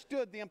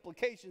understood the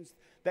implications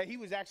that he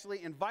was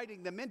actually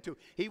inviting them into.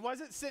 He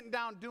wasn't sitting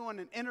down doing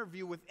an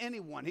interview with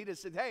anyone. He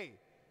just said, hey,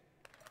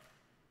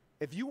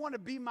 if you want to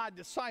be my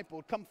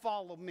disciple, come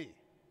follow me.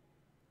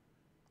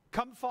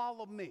 Come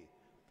follow me.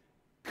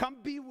 Come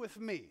be with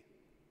me.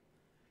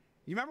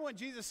 You remember when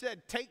Jesus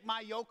said, take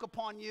my yoke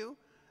upon you?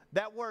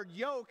 That word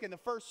yoke in the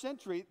first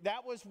century,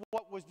 that was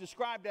what was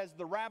described as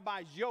the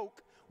rabbi's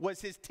yoke,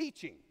 was his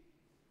teaching.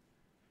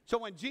 So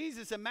when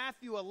Jesus in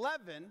Matthew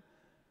 11,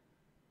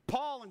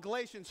 Paul in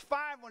Galatians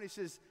 5, when he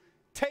says,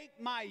 take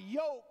my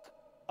yoke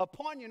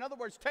upon you, in other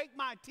words, take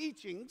my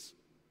teachings,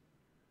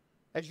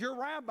 as your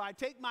rabbi,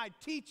 take my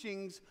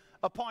teachings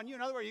upon you.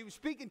 In other words, he was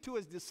speaking to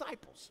his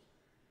disciples.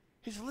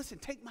 He said, listen,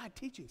 take my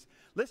teachings.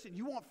 Listen,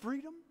 you want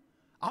freedom?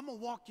 I'm going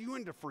to walk you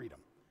into freedom.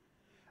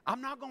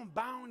 I'm not going to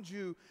bound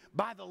you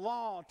by the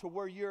law to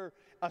where you're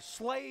a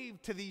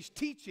slave to these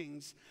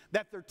teachings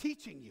that they're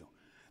teaching you.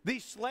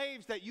 These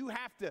slaves that you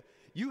have to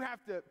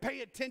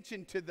pay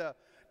attention to the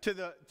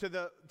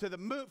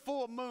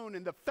full moon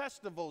and the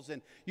festivals,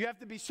 and you have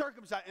to be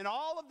circumcised, and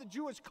all of the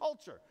Jewish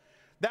culture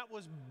that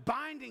was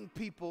binding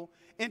people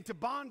into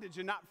bondage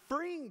and not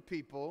freeing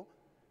people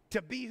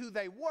to be who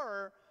they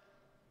were.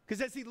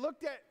 Because as he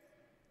looked at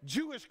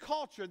Jewish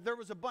culture, there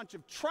was a bunch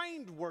of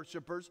trained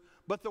worshipers,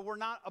 but there were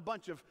not a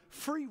bunch of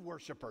free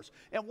worshipers.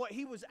 And what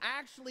he was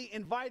actually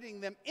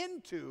inviting them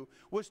into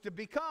was to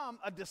become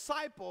a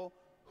disciple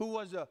who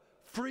was a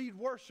freed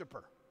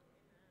worshiper.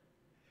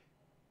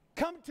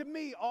 Come to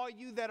me, all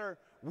you that are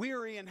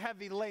weary and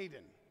heavy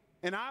laden,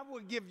 and I will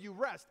give you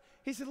rest.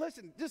 He said,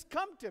 listen, just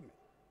come to me.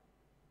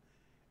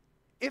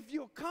 If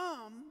you'll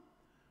come,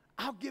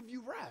 I'll give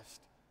you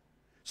rest.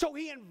 So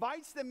he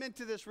invites them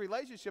into this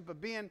relationship of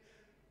being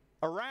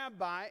a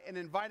rabbi and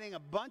inviting a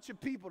bunch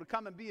of people to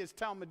come and be his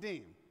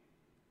Talmudim.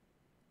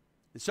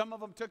 And some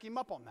of them took him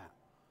up on that.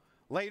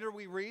 Later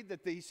we read that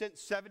he sent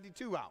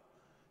 72 out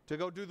to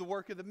go do the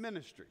work of the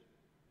ministry.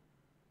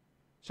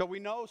 So we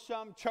know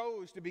some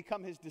chose to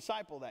become his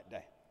disciple that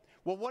day.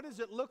 Well, what does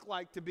it look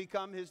like to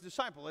become his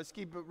disciple? Let's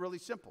keep it really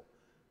simple.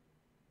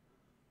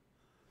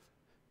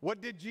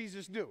 What did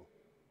Jesus do?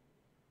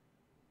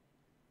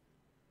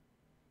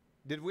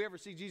 Did we ever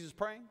see Jesus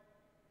praying?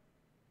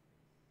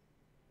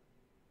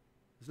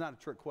 It's not a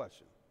trick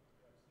question.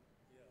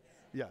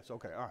 Yes,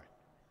 okay, all right.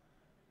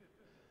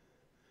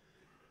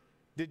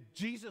 Did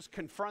Jesus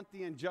confront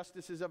the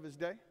injustices of his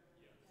day?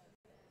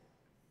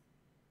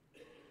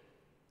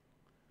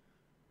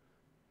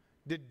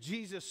 Did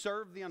Jesus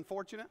serve the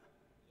unfortunate?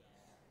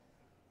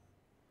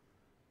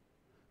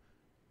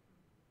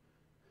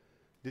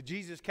 Did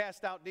Jesus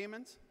cast out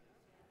demons?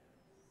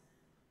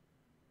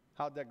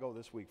 How'd that go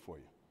this week for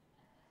you?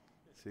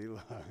 See,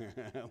 look,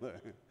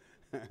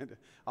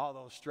 all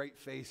those straight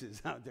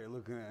faces out there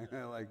looking at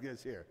me like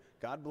this here.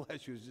 God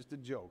bless you. It's just a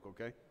joke,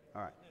 okay?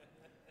 All right.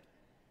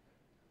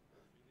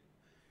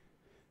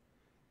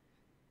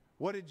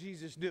 What did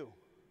Jesus do?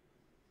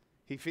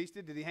 He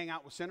feasted. Did he hang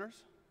out with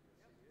sinners?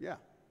 Yeah.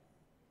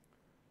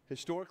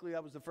 Historically,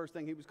 that was the first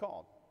thing he was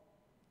called.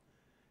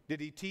 Did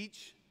he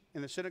teach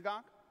in the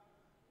synagogue?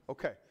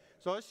 Okay.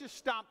 So let's just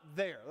stop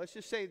there. Let's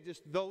just say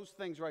just those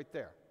things right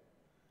there.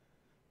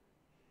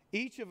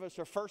 Each of us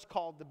are first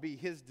called to be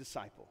his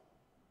disciple.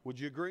 Would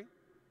you agree?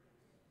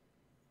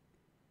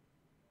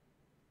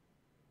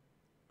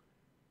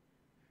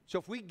 So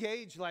if we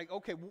gauge like,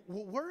 okay,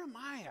 where am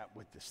I at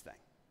with this thing?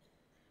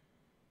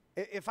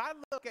 If I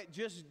look at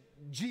just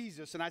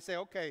Jesus and I say,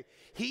 okay,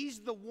 he's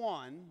the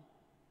one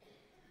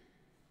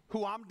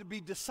who I'm to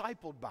be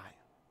discipled by.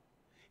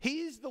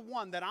 He's the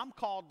one that I'm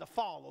called to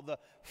follow.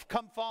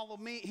 Come follow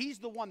me. He's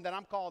the one that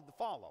I'm called to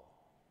follow.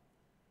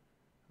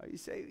 You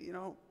say,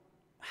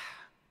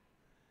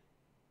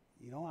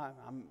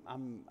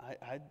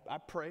 I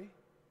pray,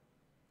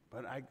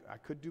 but I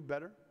could do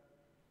better.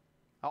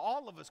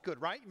 All of us could,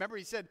 right? Remember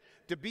he said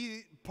to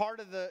be part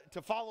of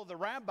to follow the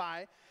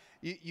rabbi,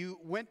 you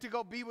went to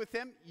go be with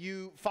him,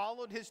 you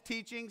followed his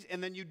teachings,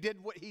 and then you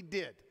did what he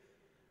did.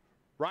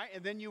 Right?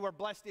 And then you were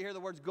blessed to hear the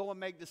words, go and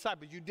make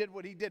disciples. You did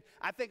what he did.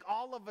 I think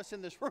all of us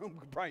in this room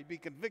could probably be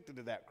convicted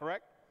of that,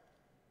 correct?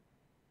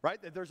 Right?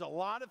 That there's a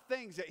lot of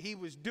things that he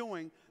was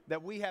doing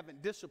that we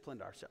haven't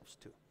disciplined ourselves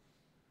to.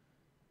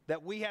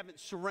 That we haven't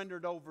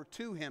surrendered over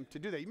to him to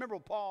do that. You remember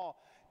what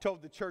Paul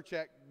told the church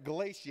at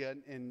Galatia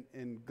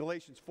in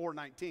Galatians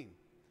 4:19?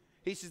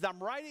 He says,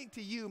 I'm writing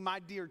to you,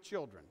 my dear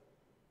children.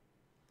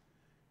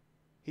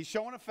 He's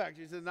showing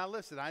affection. He says, now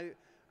listen,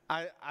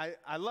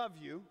 I love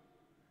you.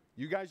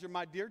 You guys are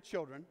my dear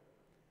children.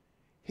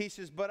 He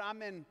says, but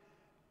I'm in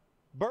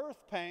birth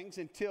pangs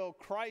until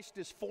Christ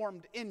is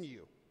formed in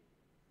you.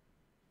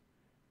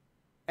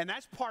 And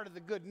that's part of the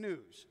good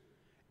news,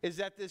 is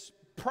that this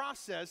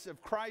process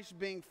of Christ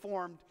being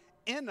formed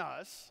in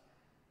us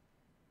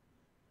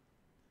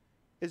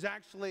is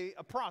actually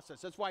a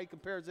process. That's why he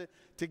compares it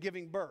to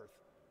giving birth.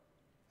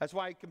 That's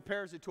why he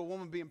compares it to a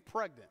woman being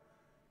pregnant.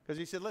 Because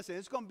he said, listen,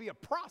 it's going to be a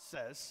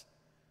process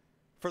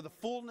for the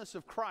fullness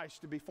of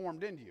Christ to be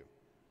formed into you.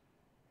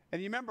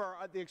 And you remember,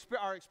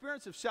 our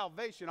experience of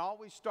salvation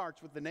always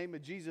starts with the name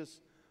of Jesus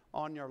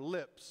on your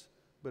lips,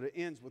 but it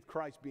ends with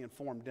Christ being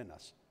formed in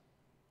us.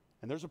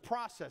 And there's a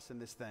process in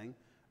this thing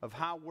of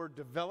how we're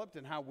developed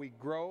and how we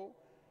grow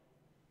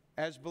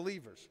as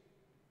believers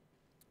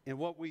in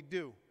what we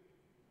do.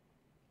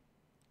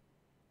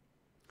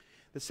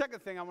 The second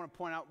thing I want to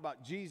point out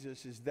about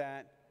Jesus is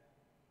that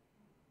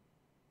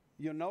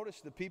you'll notice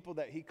the people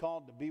that he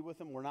called to be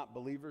with him were not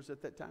believers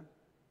at that time.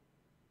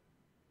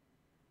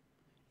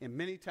 And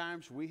many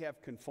times we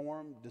have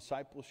conformed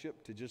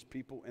discipleship to just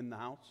people in the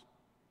house.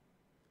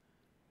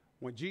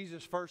 When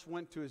Jesus first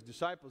went to his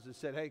disciples and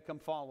said, hey, come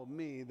follow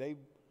me, they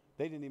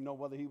didn't even know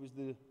whether he was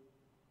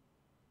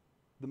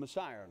the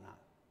Messiah or not.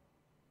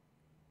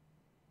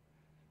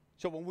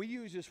 So when we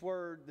use this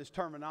word, this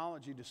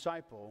terminology,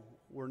 disciple,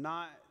 we're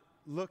not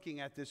looking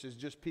at this as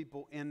just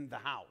people in the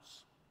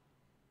house.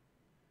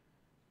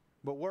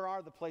 But where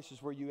are the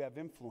places where you have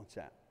influence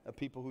at, of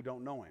people who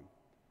don't know him?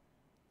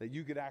 that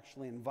you could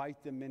actually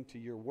invite them into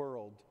your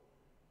world,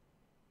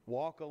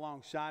 walk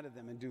alongside of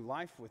them and do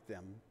life with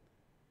them,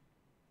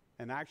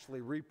 and actually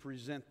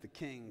represent the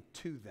King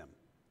to them.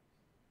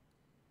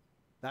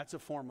 That's a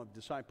form of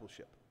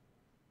discipleship.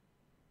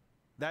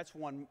 That's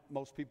one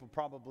most people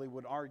probably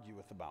would argue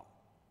with about.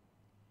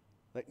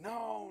 Like,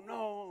 no,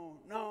 no,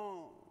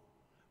 no.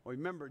 Well,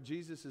 remember,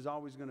 Jesus is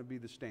always going to be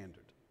the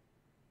standard.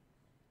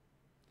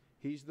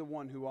 He's the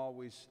one who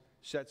always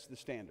sets the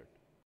standard.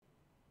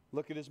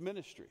 Look at his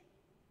ministry.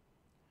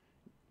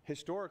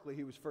 Historically,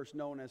 he was first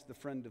known as the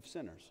friend of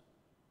sinners.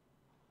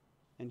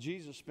 And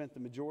Jesus spent the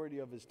majority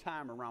of his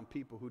time around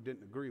people who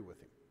didn't agree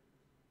with him.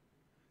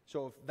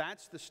 So if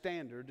that's the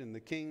standard and the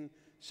King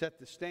set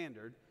the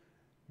standard,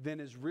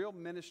 then is real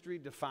ministry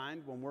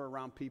defined when we're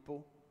around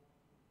people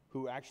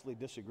who actually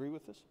disagree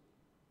with us?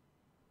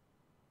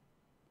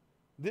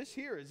 This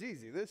here is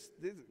easy. This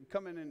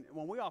coming in,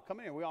 when we all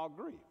come in, we all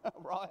agree.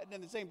 We're all heading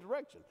in the same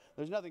direction.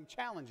 There's nothing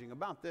challenging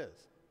about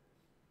this.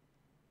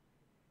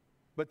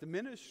 But the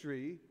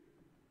ministry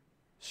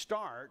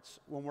starts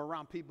when we're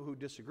around people who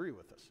disagree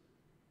with us.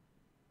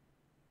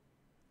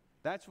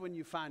 That's when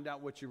you find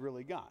out what you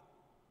really got.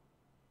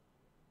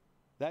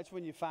 That's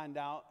when you find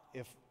out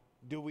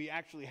do we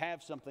actually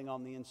have something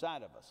on the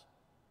inside of us.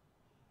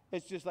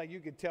 It's just like you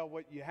could tell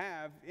what you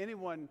have.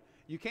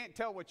 You can't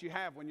tell what you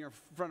have when you're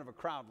in front of a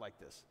crowd like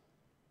this.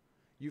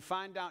 You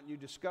find out and you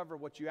discover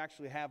what you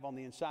actually have on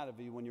the inside of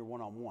you when you're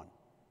one-on-one.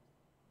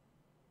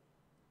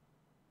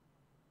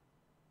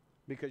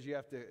 Because you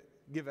have to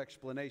give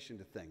explanation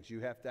to things. You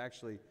have to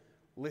actually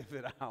live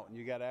it out, and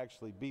you got to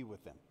actually be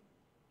with them.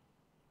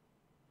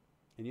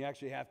 And you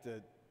actually have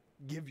to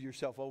give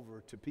yourself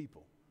over to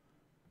people.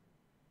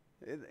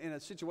 In a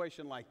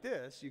situation like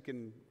this, you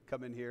can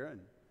come in here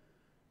and,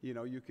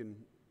 you can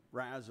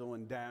razzle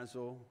and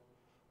dazzle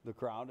the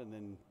crowd and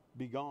then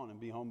be gone and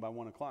be home by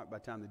 1 o'clock by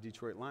the time the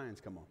Detroit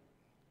Lions come on.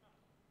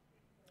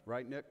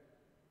 Right, Nick?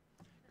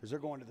 Because they're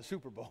going to the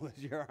Super Bowl this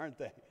year, aren't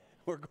they?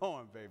 We're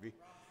going, baby.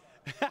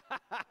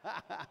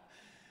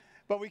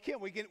 But we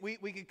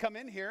can come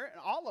in here,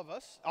 and all of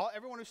us,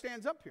 everyone who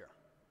stands up here.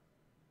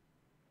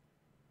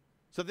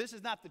 So this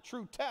is not the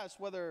true test,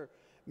 whether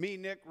me,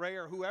 Nick, Ray,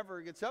 or whoever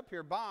gets up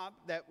here, Bob,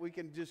 that we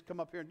can just come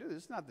up here and do this.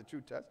 It's not the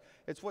true test.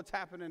 It's what's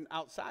happening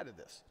outside of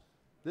this.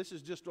 This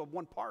is just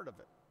one part of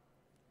it.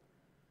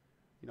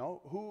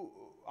 Who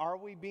are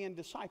we being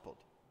discipled?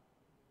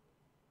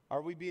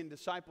 Are we being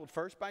discipled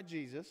first by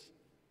Jesus?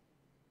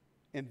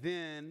 And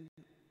then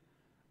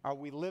are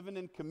we living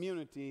in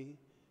community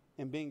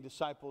and being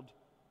discipled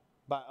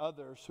by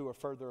others who are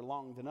further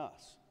along than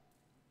us?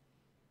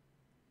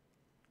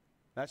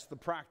 That's the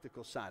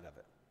practical side of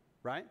it,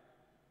 right?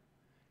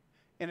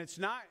 And it's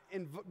not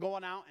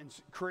going out and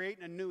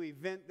creating a new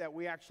event that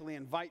we actually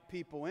invite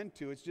people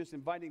into. It's just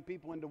inviting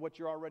people into what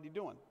you're already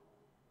doing.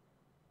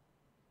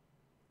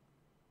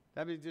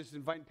 That means just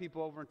inviting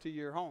people over into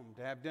your home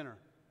to have dinner.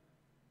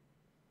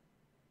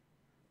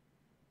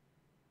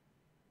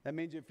 That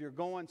means if you're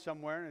going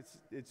somewhere, and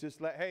it's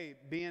just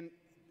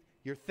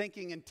you're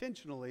thinking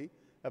intentionally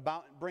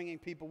about bringing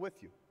people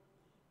with you,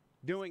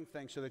 doing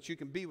things so that you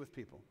can be with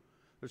people.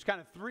 There's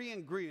kind of 3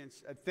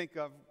 ingredients I think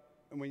of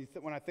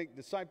when I think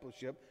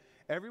discipleship.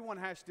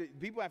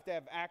 People have to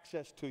have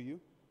access to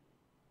you.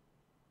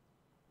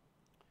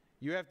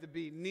 You have to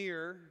be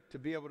near to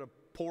be able to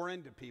pour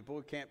into people.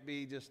 It can't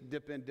be just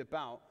dip in, dip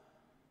out.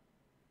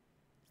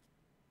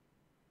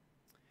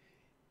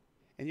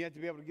 And you have to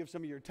be able to give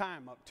some of your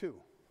time up too.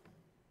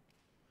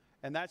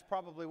 And that's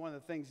probably one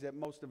of the things that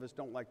most of us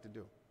don't like to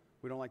do.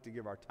 We don't like to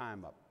give our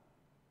time up.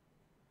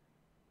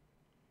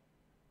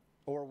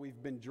 Or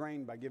we've been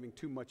drained by giving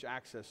too much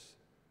access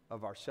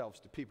of ourselves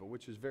to people,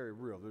 which is very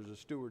real. There's a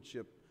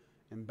stewardship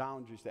and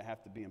boundaries that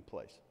have to be in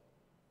place.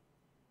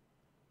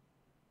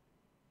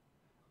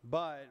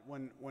 But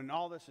when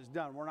all this is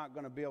done, we're not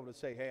going to be able to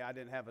say, hey, I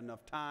didn't have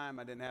enough time,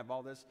 I didn't have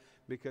all this,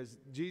 because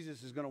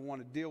Jesus is going to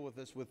want to deal with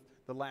us with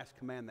the last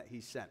command that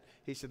he sent.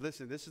 He said,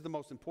 listen, this is the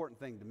most important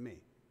thing to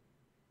me.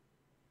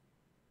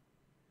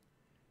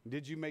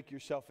 Did you make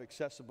yourself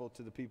accessible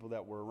to the people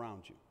that were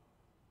around you?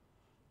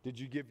 Did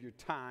you give your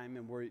time,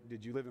 and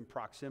did you live in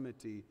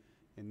proximity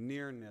and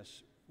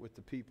nearness with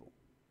the people?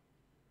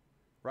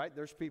 Right?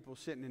 There's people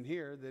sitting in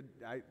here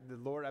that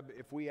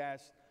if we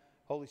ask,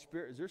 Holy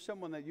Spirit, is there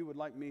someone that you would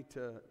like me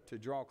to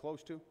draw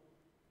close to?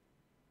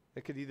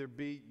 It could either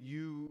be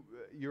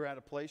you're at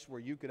a place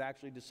where you could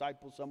actually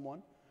disciple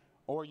someone,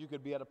 or you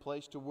could be at a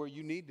place to where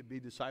you need to be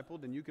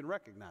discipled and you can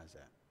recognize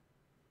that.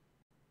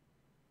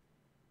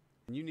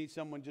 And you need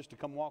someone just to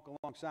come walk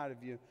alongside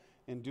of you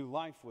and do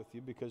life with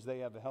you because they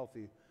have a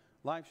healthy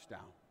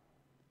lifestyle.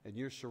 And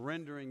you're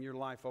surrendering your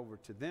life over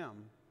to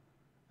them.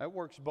 That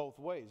works both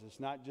ways. It's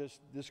not just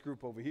this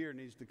group over here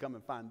needs to come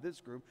and find this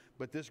group,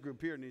 but this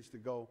group here needs to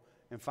go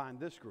and find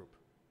this group.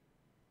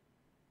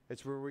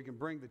 It's where we can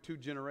bring the 2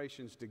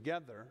 generations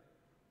together,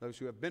 those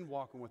who have been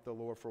walking with the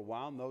Lord for a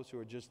while and those who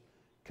are just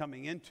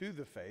coming into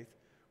the faith,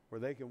 where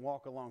they can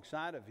walk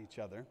alongside of each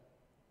other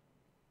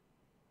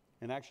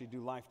and actually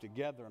do life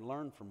together and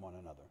learn from one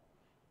another.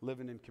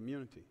 living in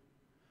community.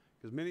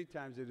 Because many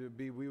times it would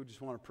be we would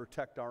just want to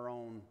protect our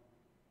own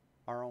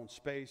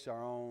space,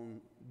 our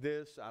own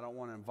this. I don't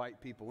want to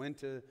invite people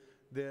into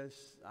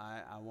this.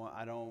 I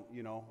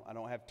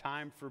don't have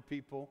time for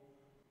people.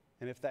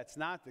 And if that's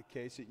not the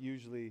case, it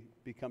usually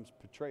becomes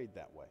portrayed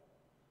that way,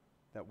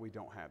 that we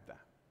don't have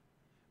that.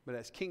 But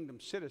as kingdom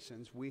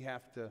citizens, we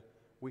have to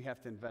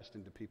invest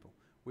into people.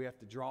 We have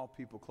to draw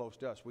people close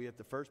to us. We have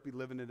to first be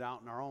living it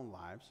out in our own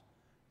lives,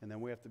 and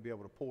then we have to be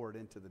able to pour it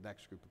into the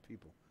next group of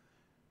people.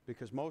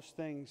 Because most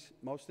things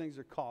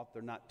are caught,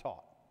 they're not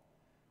taught.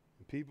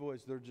 And people,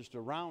 as they're just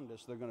around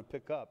us, they're going to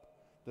pick up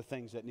the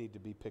things that need to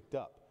be picked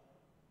up.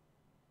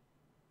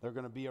 They're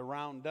going to be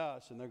around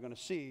us, and they're going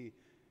to see,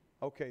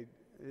 okay,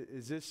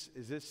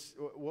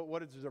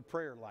 what is their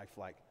prayer life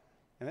like?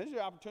 And these are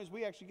the opportunities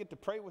we actually get to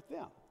pray with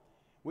them.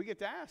 We get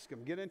to ask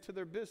them, get into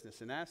their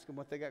business and ask them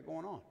what they got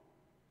going on.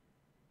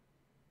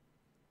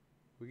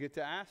 We get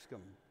to ask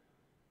them,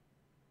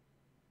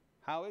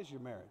 how is your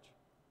marriage?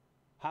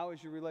 How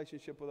is your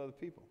relationship with other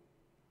people?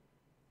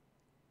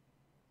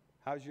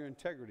 How's your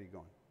integrity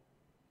going?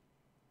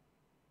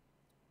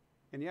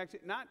 And you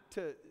actually, not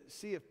to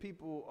see if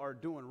people are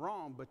doing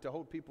wrong, but to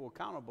hold people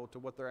accountable to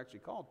what they're actually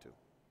called to.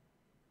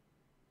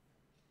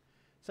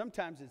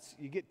 Sometimes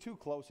you get too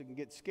close, it can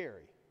get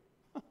scary.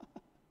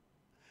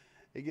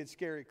 It gets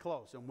scary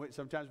close. And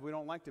sometimes we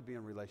don't like to be in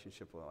a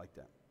relationship like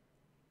that.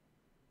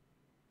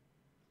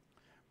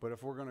 But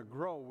if we're going to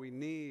grow, we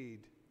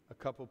need a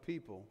couple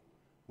people.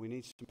 We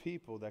need some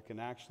people that can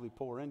actually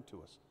pour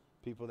into us.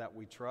 People that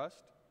we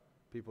trust.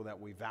 People that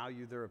we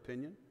value their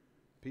opinion.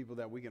 People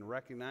that we can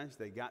recognize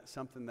they got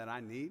something that I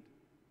need.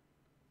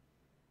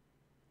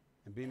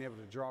 And being able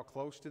to draw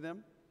close to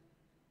them.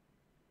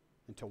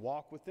 And to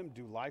walk with them,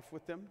 do life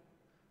with them.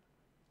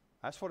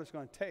 That's what it's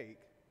going to take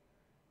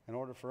in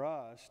order for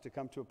us to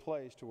come to a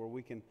place to where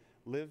we can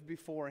live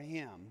before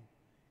Him,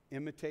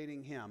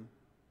 imitating Him,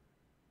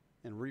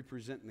 and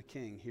representing the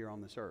King here on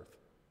this earth.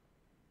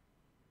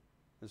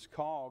 It's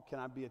called, can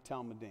I be a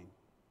Talmudim?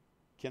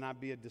 Can I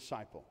be a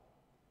disciple?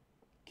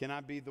 Can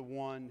I be the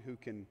one who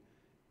can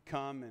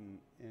come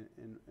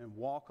and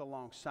walk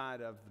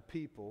alongside of the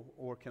people,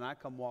 or can I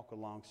come walk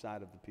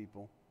alongside of the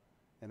people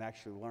and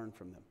actually learn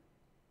from them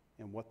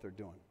and what they're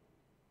doing?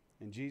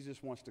 And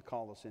Jesus wants to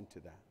call us into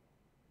that.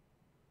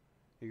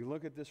 You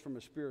look at this from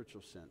a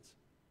spiritual sense.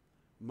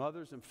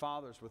 Mothers and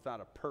fathers without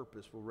a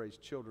purpose will raise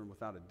children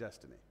without a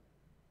destiny.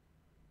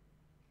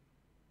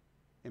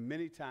 And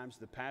many times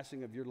the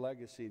passing of your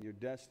legacy and your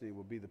destiny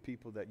will be the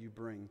people that you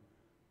bring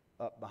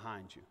up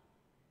behind you.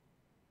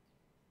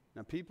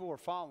 Now, people are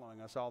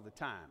following us all the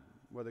time,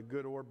 whether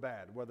good or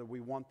bad, whether we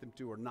want them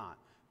to or not.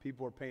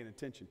 People are paying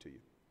attention to you.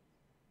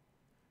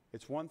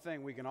 It's one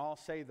thing, we can all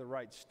say the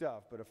right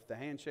stuff, but if the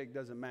handshake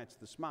doesn't match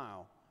the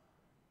smile,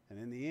 and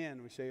in the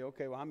end we say,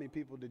 okay, well, how many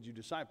people did you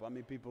disciple? How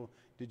many people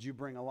did you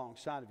bring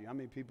alongside of you? How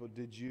many people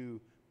did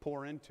you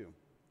pour into?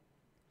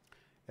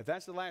 If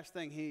that's the last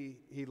thing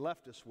he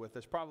left us with,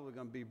 that's probably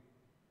going to be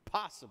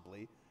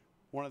possibly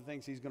one of the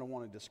things he's going to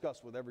want to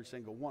discuss with every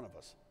single one of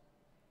us.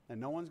 And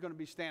no one's going to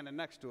be standing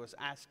next to us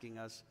asking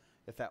us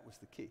if that was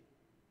the key.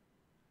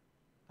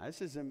 Now,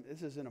 this is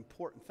an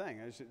important thing.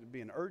 There should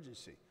be an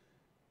urgency.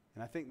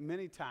 And I think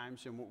many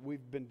times, and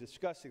we've been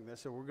discussing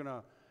this, and we're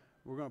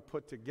going to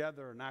put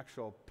together an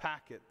actual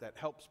packet that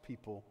helps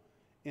people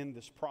in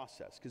this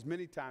process. Because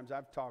many times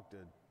I've talked to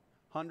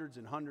hundreds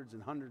and hundreds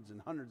and hundreds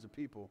and hundreds of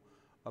people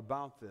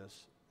about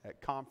this at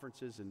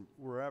conferences and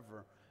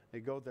wherever. They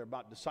go there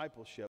about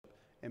discipleship,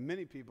 and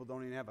many people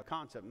don't even have a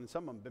concept. And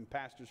some of them have been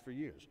pastors for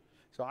years.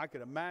 So I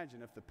could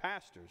imagine if the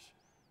pastors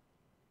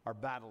are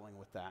battling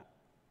with that,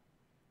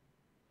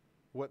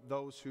 what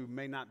those who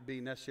may not be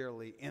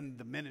necessarily in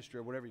the ministry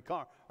or whatever you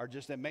call it, are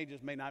just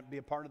may not be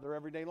a part of their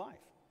everyday life.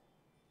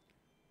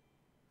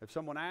 If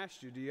someone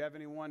asked you, do you have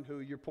anyone who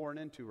you're pouring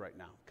into right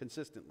now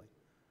consistently?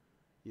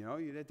 You know,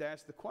 you'd have to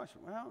ask the question,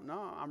 well,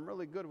 no, I'm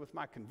really good with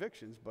my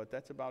convictions, but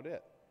that's about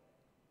it.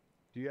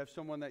 Do you have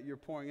someone that you're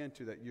pouring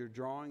into, that you're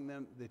drawing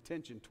them the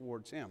attention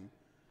towards Him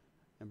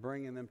and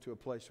bringing them to a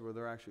place where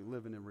they're actually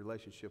living in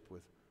relationship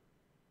with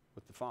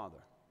the Father?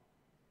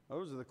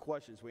 Those are the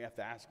questions we have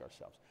to ask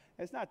ourselves.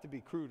 It's not to be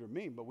crude or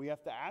mean, but we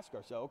have to ask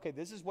ourselves, okay,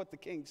 this is what the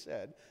King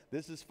said.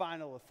 This is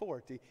final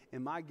authority.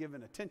 Am I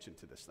giving attention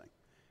to this thing?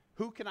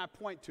 Who can I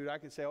point to that I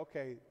can say,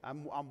 okay,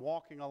 I'm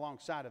walking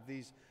alongside of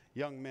these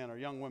young men or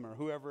young women or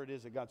whoever it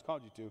is that God's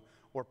called you to,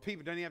 or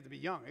people, it doesn't even have to be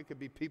young. It could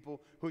be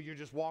people who you're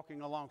just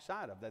walking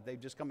alongside of, that they've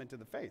just come into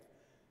the faith.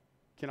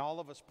 Can all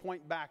of us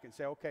point back and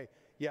say, okay,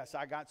 yes,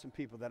 I got some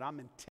people that I'm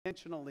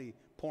intentionally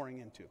pouring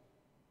into?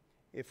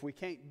 If we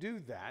can't do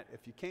that,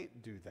 if you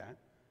can't do that,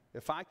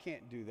 if I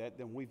can't do that,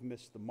 then we've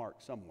missed the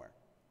mark somewhere.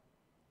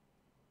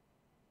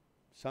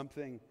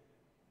 Something,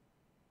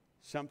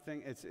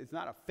 it's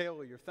not a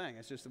failure thing.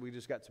 It's just that we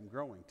just got some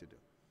growing to do.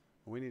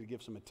 And we need to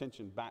give some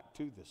attention back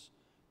to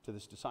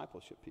this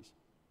discipleship piece.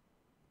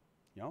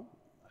 You know,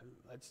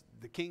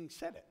 the King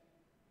said it.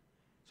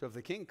 So if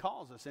the King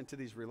calls us into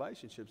these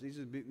relationships, these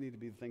need to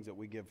be the things that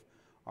we give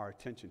our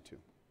attention to.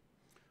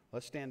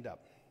 Let's stand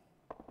up.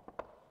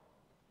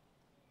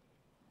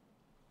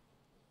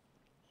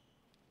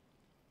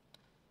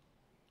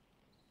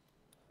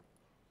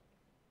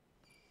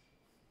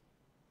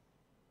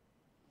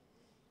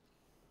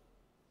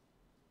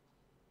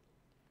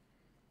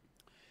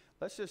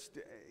 let's just,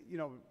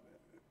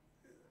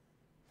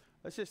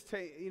 let's just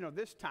take,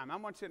 this time. I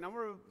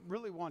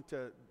really want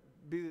to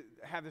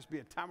have this be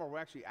a time where we're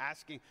actually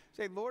asking,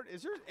 say, Lord,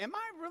 am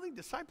I really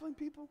discipling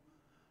people?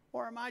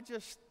 Or am I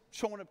just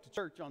showing up to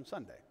church on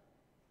Sunday?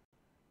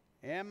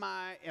 Am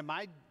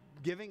I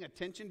giving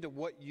attention to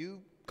what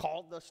you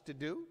called us to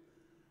do?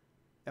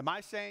 Am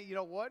I saying, you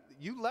know what,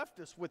 you left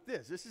us with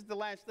this. This is the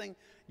last thing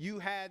you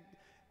had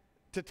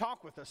to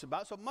talk with us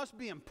about, so it must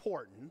be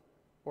important,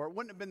 or it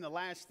wouldn't have been the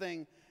last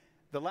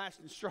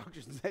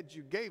instructions that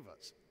you gave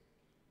us.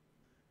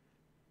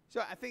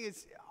 So I think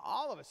it's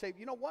all of us say,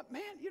 you know what,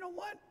 man,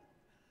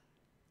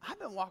 I've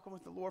been walking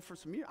with the Lord for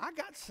some years. I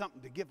got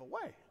something to give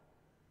away.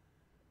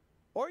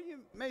 Or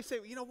you may say,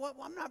 you know what,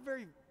 well, I'm not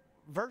very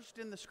versed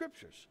in the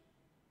scriptures.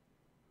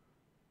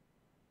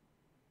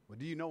 Well,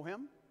 do you know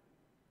him?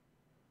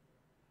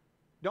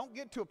 Don't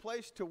get to a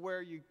place to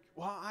where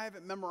I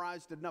haven't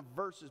memorized enough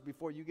verses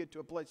before you get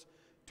to a place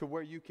to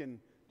where you can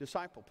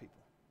disciple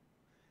people.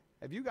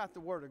 If you got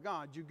the Word of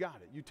God, you got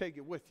it. You take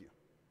it with you.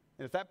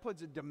 And if that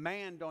puts a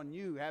demand on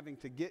you having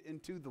to get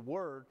into the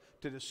Word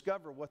to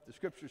discover what the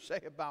Scriptures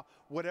say about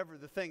whatever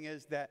the thing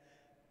is that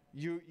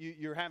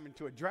you're having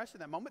to address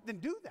in that moment, then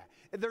do that.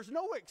 There's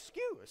no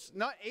excuse.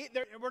 We're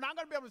not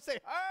going to be able to say,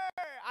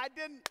 hey, I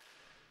didn't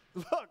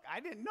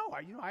know.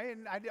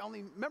 I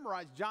only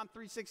memorized John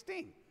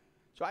 3:16.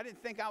 So I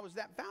didn't think I was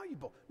that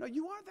valuable. No,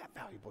 you are that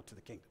valuable to the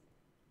kingdom.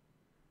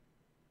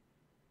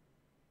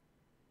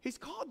 He's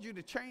called you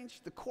to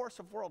change the course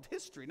of world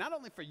history, not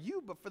only for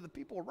you, but for the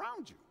people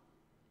around you.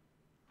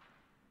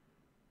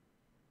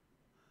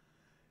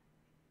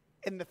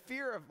 And the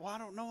fear of, I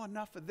don't know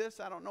enough of this,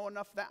 I don't know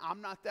enough of that,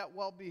 I'm not that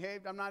well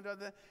behaved, I'm not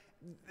that.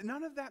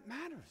 None of that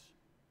matters.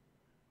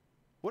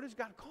 What has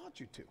God called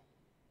you to?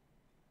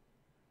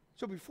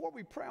 So before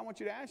we pray, I want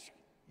you to ask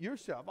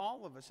yourself,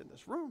 all of us in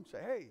this room, say,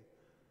 hey,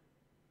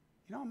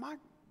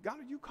 God,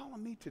 are you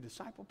calling me to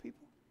disciple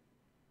people?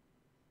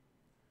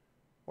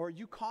 Or are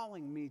you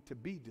calling me to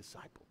be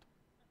discipled?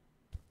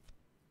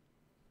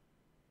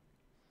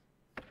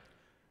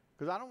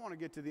 Because I don't want to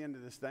get to the end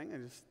of this thing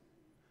and just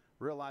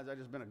realize I've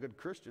just been a good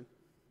Christian.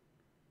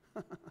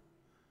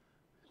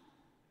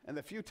 And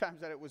the few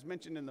times that it was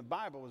mentioned in the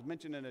Bible was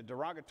mentioned in a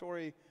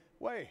derogatory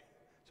way.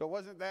 So it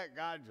wasn't that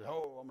God,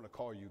 I'm going to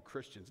call you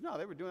Christians. No,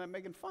 they were doing that,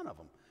 making fun of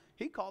them.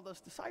 He called us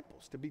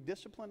disciples to be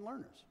disciplined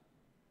learners.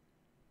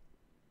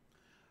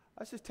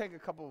 Let's just take a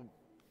couple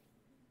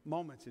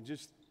moments and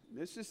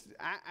let's just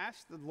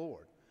ask the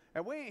Lord.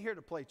 And we ain't here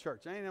to play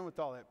church. I ain't in with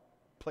all that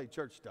play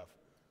church stuff.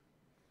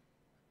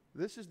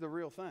 This is the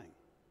real thing.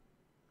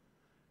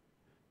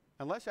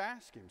 And let's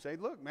ask him. Say,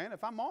 look, man,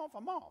 if I'm off,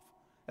 I'm off.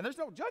 And there's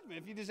no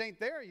judgment. If you just ain't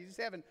there, you just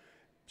haven't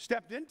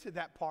stepped into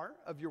that part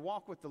of your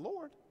walk with the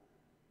Lord.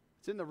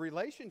 It's in the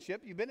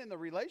relationship. You've been in the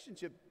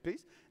relationship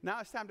piece. Now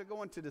it's time to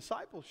go into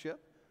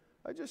discipleship.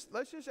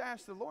 Let's just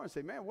ask the Lord and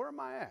say, man, where am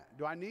I at?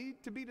 Do I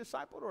need to be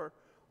discipled, or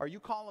are you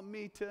calling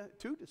me to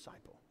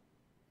disciple?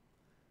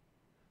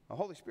 The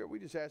Holy Spirit, we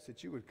just ask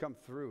that you would come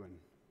through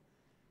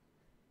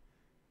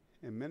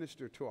and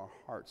minister to our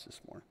hearts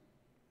this morning.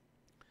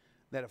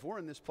 That if we're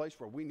in this place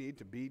where we need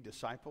to be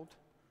discipled,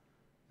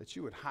 that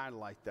you would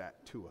highlight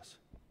that to us.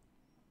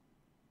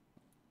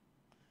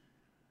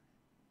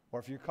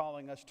 Or if you're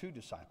calling us to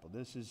disciple,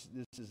 this is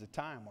a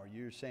time where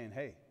you're saying,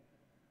 hey,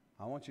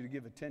 I want you to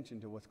give attention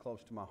to what's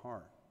close to my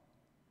heart.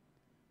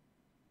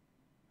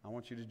 I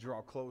want you to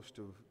draw close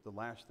to the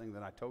last thing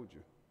that I told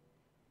you.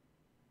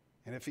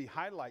 And if he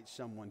highlights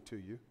someone to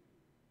you,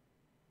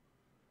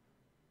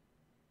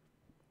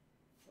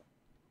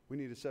 we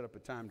need to set up a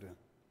time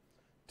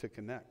to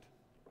connect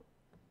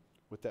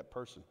with that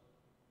person.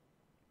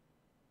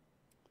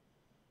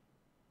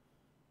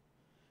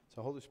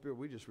 So Holy Spirit,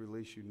 we just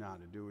release you now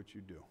to do what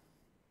you do.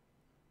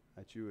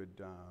 That you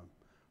would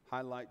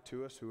highlight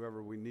to us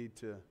whoever we need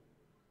to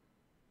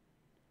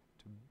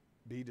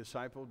be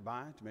discipled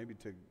by,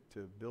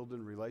 to build a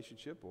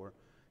relationship or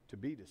to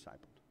be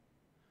discipled.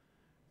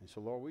 And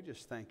so, Lord, we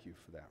just thank you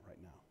for that right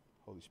now,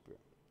 Holy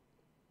Spirit.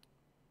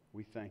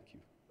 We thank you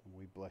and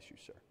we bless you,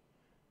 sir.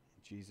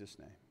 In Jesus'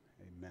 name,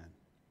 amen.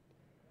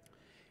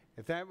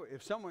 If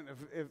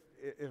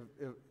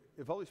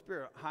Holy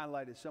Spirit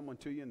highlighted someone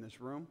to you in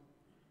this room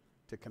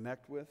to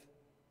connect with,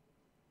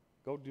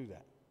 go do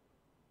that.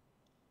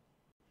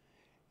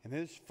 And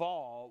this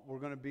fall, we're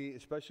going to be,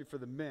 especially for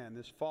the men,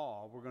 this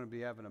fall, we're going to be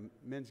having a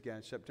men's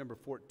gathering. September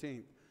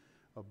 14th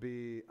will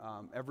be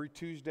every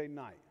Tuesday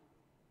night.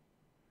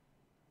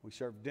 We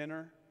serve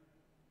dinner,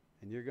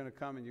 and you're going to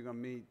come and you're going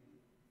to meet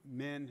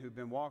men who've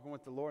been walking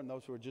with the Lord and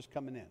those who are just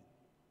coming in.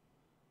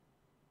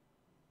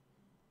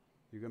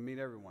 You're going to meet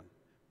everyone.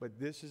 But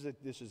this is a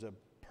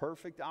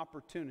perfect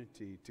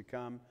opportunity to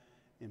come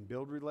and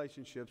build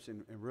relationships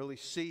and really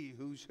see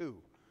who's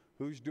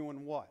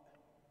doing what.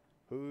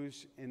 Who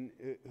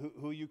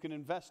you can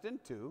invest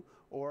into,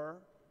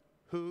 or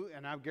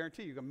and I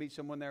guarantee you're going to meet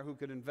someone there who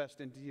could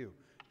invest into you.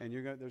 And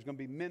there's going to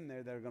be men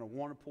there that are going to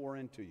want to pour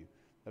into you,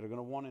 that are going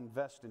to want to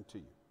invest into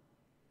you.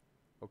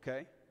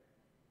 Okay?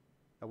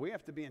 Now we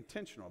have to be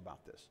intentional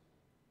about this.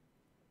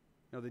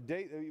 You know, the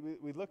day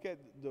we look at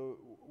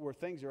where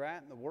things are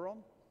at in the world,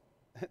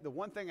 the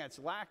one thing that's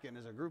lacking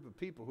is a group of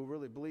people who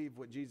really believe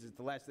what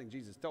the last thing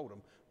Jesus told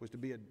them was to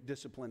be a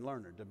disciplined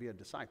learner, to be a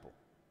disciple.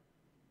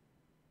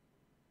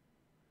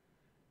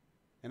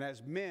 And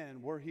as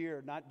men, we're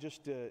here not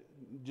just to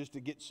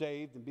get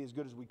saved and be as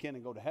good as we can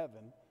and go to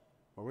heaven,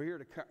 but we're here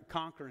to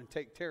conquer and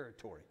take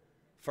territory.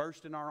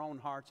 First in our own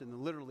hearts, and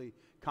then literally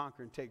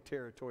conquer and take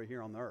territory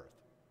here on the earth.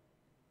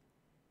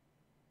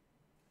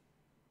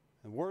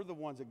 And we're the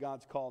ones that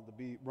God's called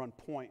to run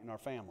point in our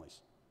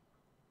families.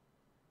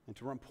 And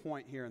to run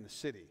point here in the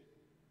city.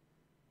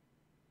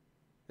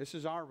 This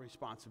is our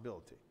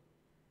responsibility.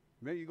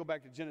 Maybe you go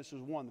back to Genesis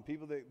 1. The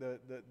people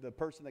the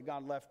person that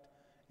God left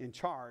in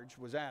charge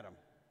was Adam.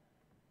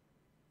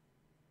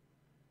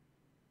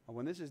 And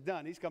when this is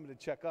done, he's coming to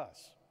check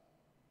us.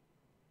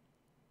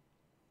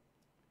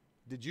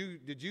 Did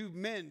you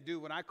men do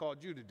what I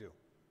called you to do?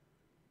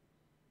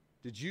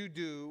 Did you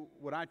do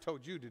what I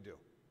told you to do?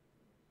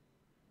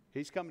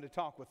 He's coming to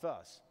talk with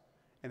us.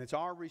 And it's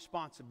our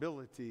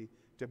responsibility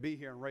to be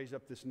here and raise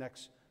up this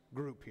next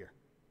group here.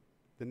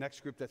 The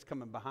next group that's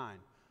coming behind.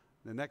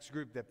 The next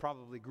group that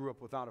probably grew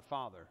up without a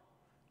father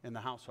in the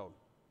household.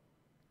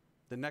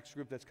 The next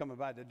group that's coming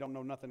by that don't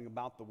know nothing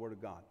about the Word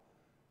of God.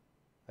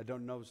 That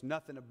knows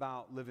nothing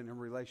about living in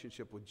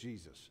relationship with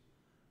Jesus.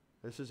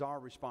 This is our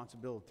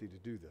responsibility to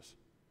do this.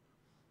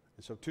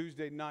 And so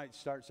Tuesday night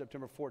starts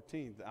September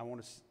 14th. I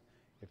want to,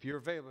 if you're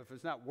available, if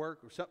it's not work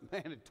or something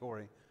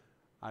mandatory,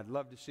 I'd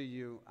love to see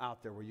you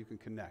out there where you can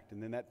connect.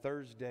 And then that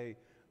Thursday,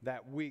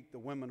 that week, the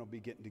women will be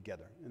getting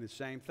together. And the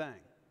same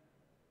thing.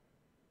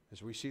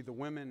 As we see the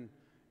women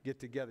get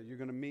together, you're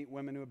going to meet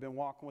women who have been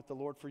walking with the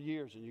Lord for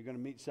years. And you're going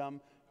to meet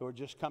some who are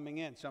just coming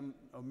in. Some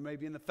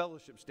maybe in the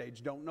fellowship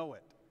stage don't know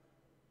it.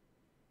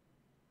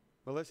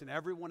 But listen,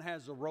 everyone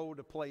has a role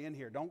to play in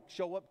here. Don't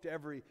show up to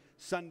every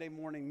Sunday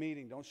morning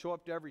meeting. Don't show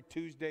up to every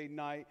Tuesday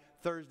night,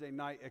 Thursday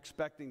night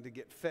expecting to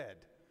get fed.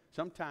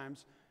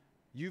 Sometimes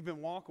you've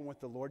been walking with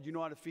the Lord. You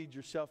know how to feed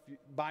yourself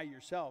by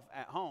yourself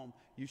at home.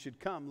 You should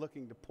come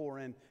looking to pour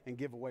in and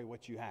give away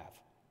what you have.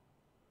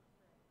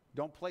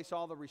 Don't place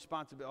all the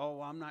responsibility.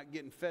 Oh, I'm not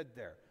getting fed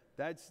there.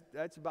 That's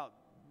about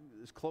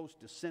as close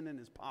to sinning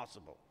as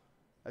possible.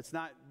 That's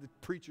not the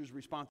preacher's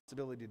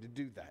responsibility to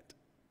do that.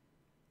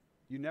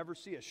 You never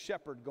see a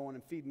shepherd going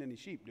and feeding any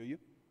sheep, do you?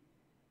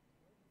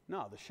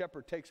 No, the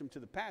shepherd takes them to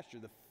the pasture.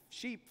 The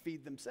sheep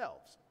feed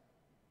themselves.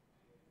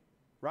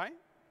 Right?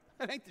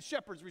 That ain't the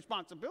shepherd's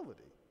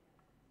responsibility.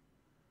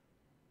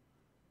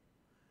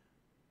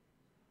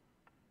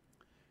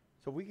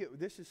 So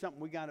this is something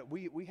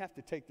we have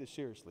to take this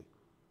seriously.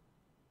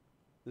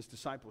 This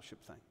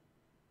discipleship thing.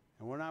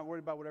 And we're not worried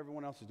about what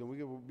everyone else is doing.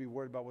 We're going to be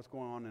worried about what's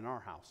going on in our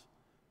house.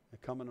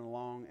 And coming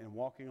along and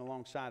walking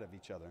alongside of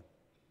each other.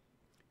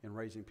 And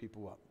raising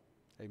people up.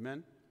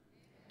 Amen?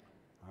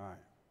 All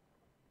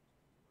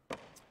right.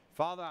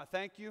 Father, I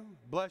thank you.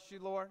 Bless you,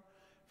 Lord,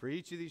 for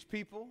each of these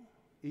people,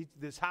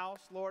 this house,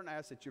 Lord, and I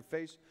ask that your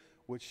face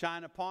would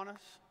shine upon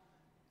us.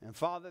 And,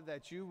 Father,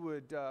 that you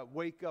would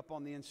wake up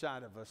on the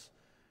inside of us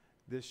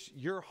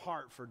your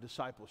heart for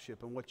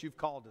discipleship and what you've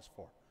called us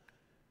for.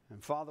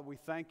 And, Father, we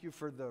thank you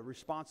for the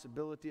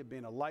responsibility of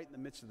being a light in the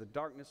midst of the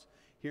darkness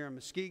here in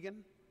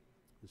Muskegon.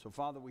 And so,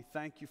 Father, we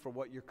thank you for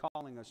what you're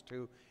calling us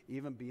to,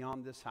 even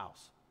beyond this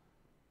house.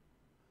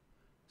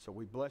 So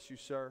we bless you,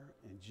 sir,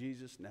 in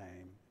Jesus'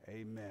 name,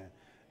 amen.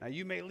 Now,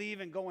 you may leave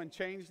and go and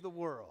change the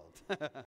world.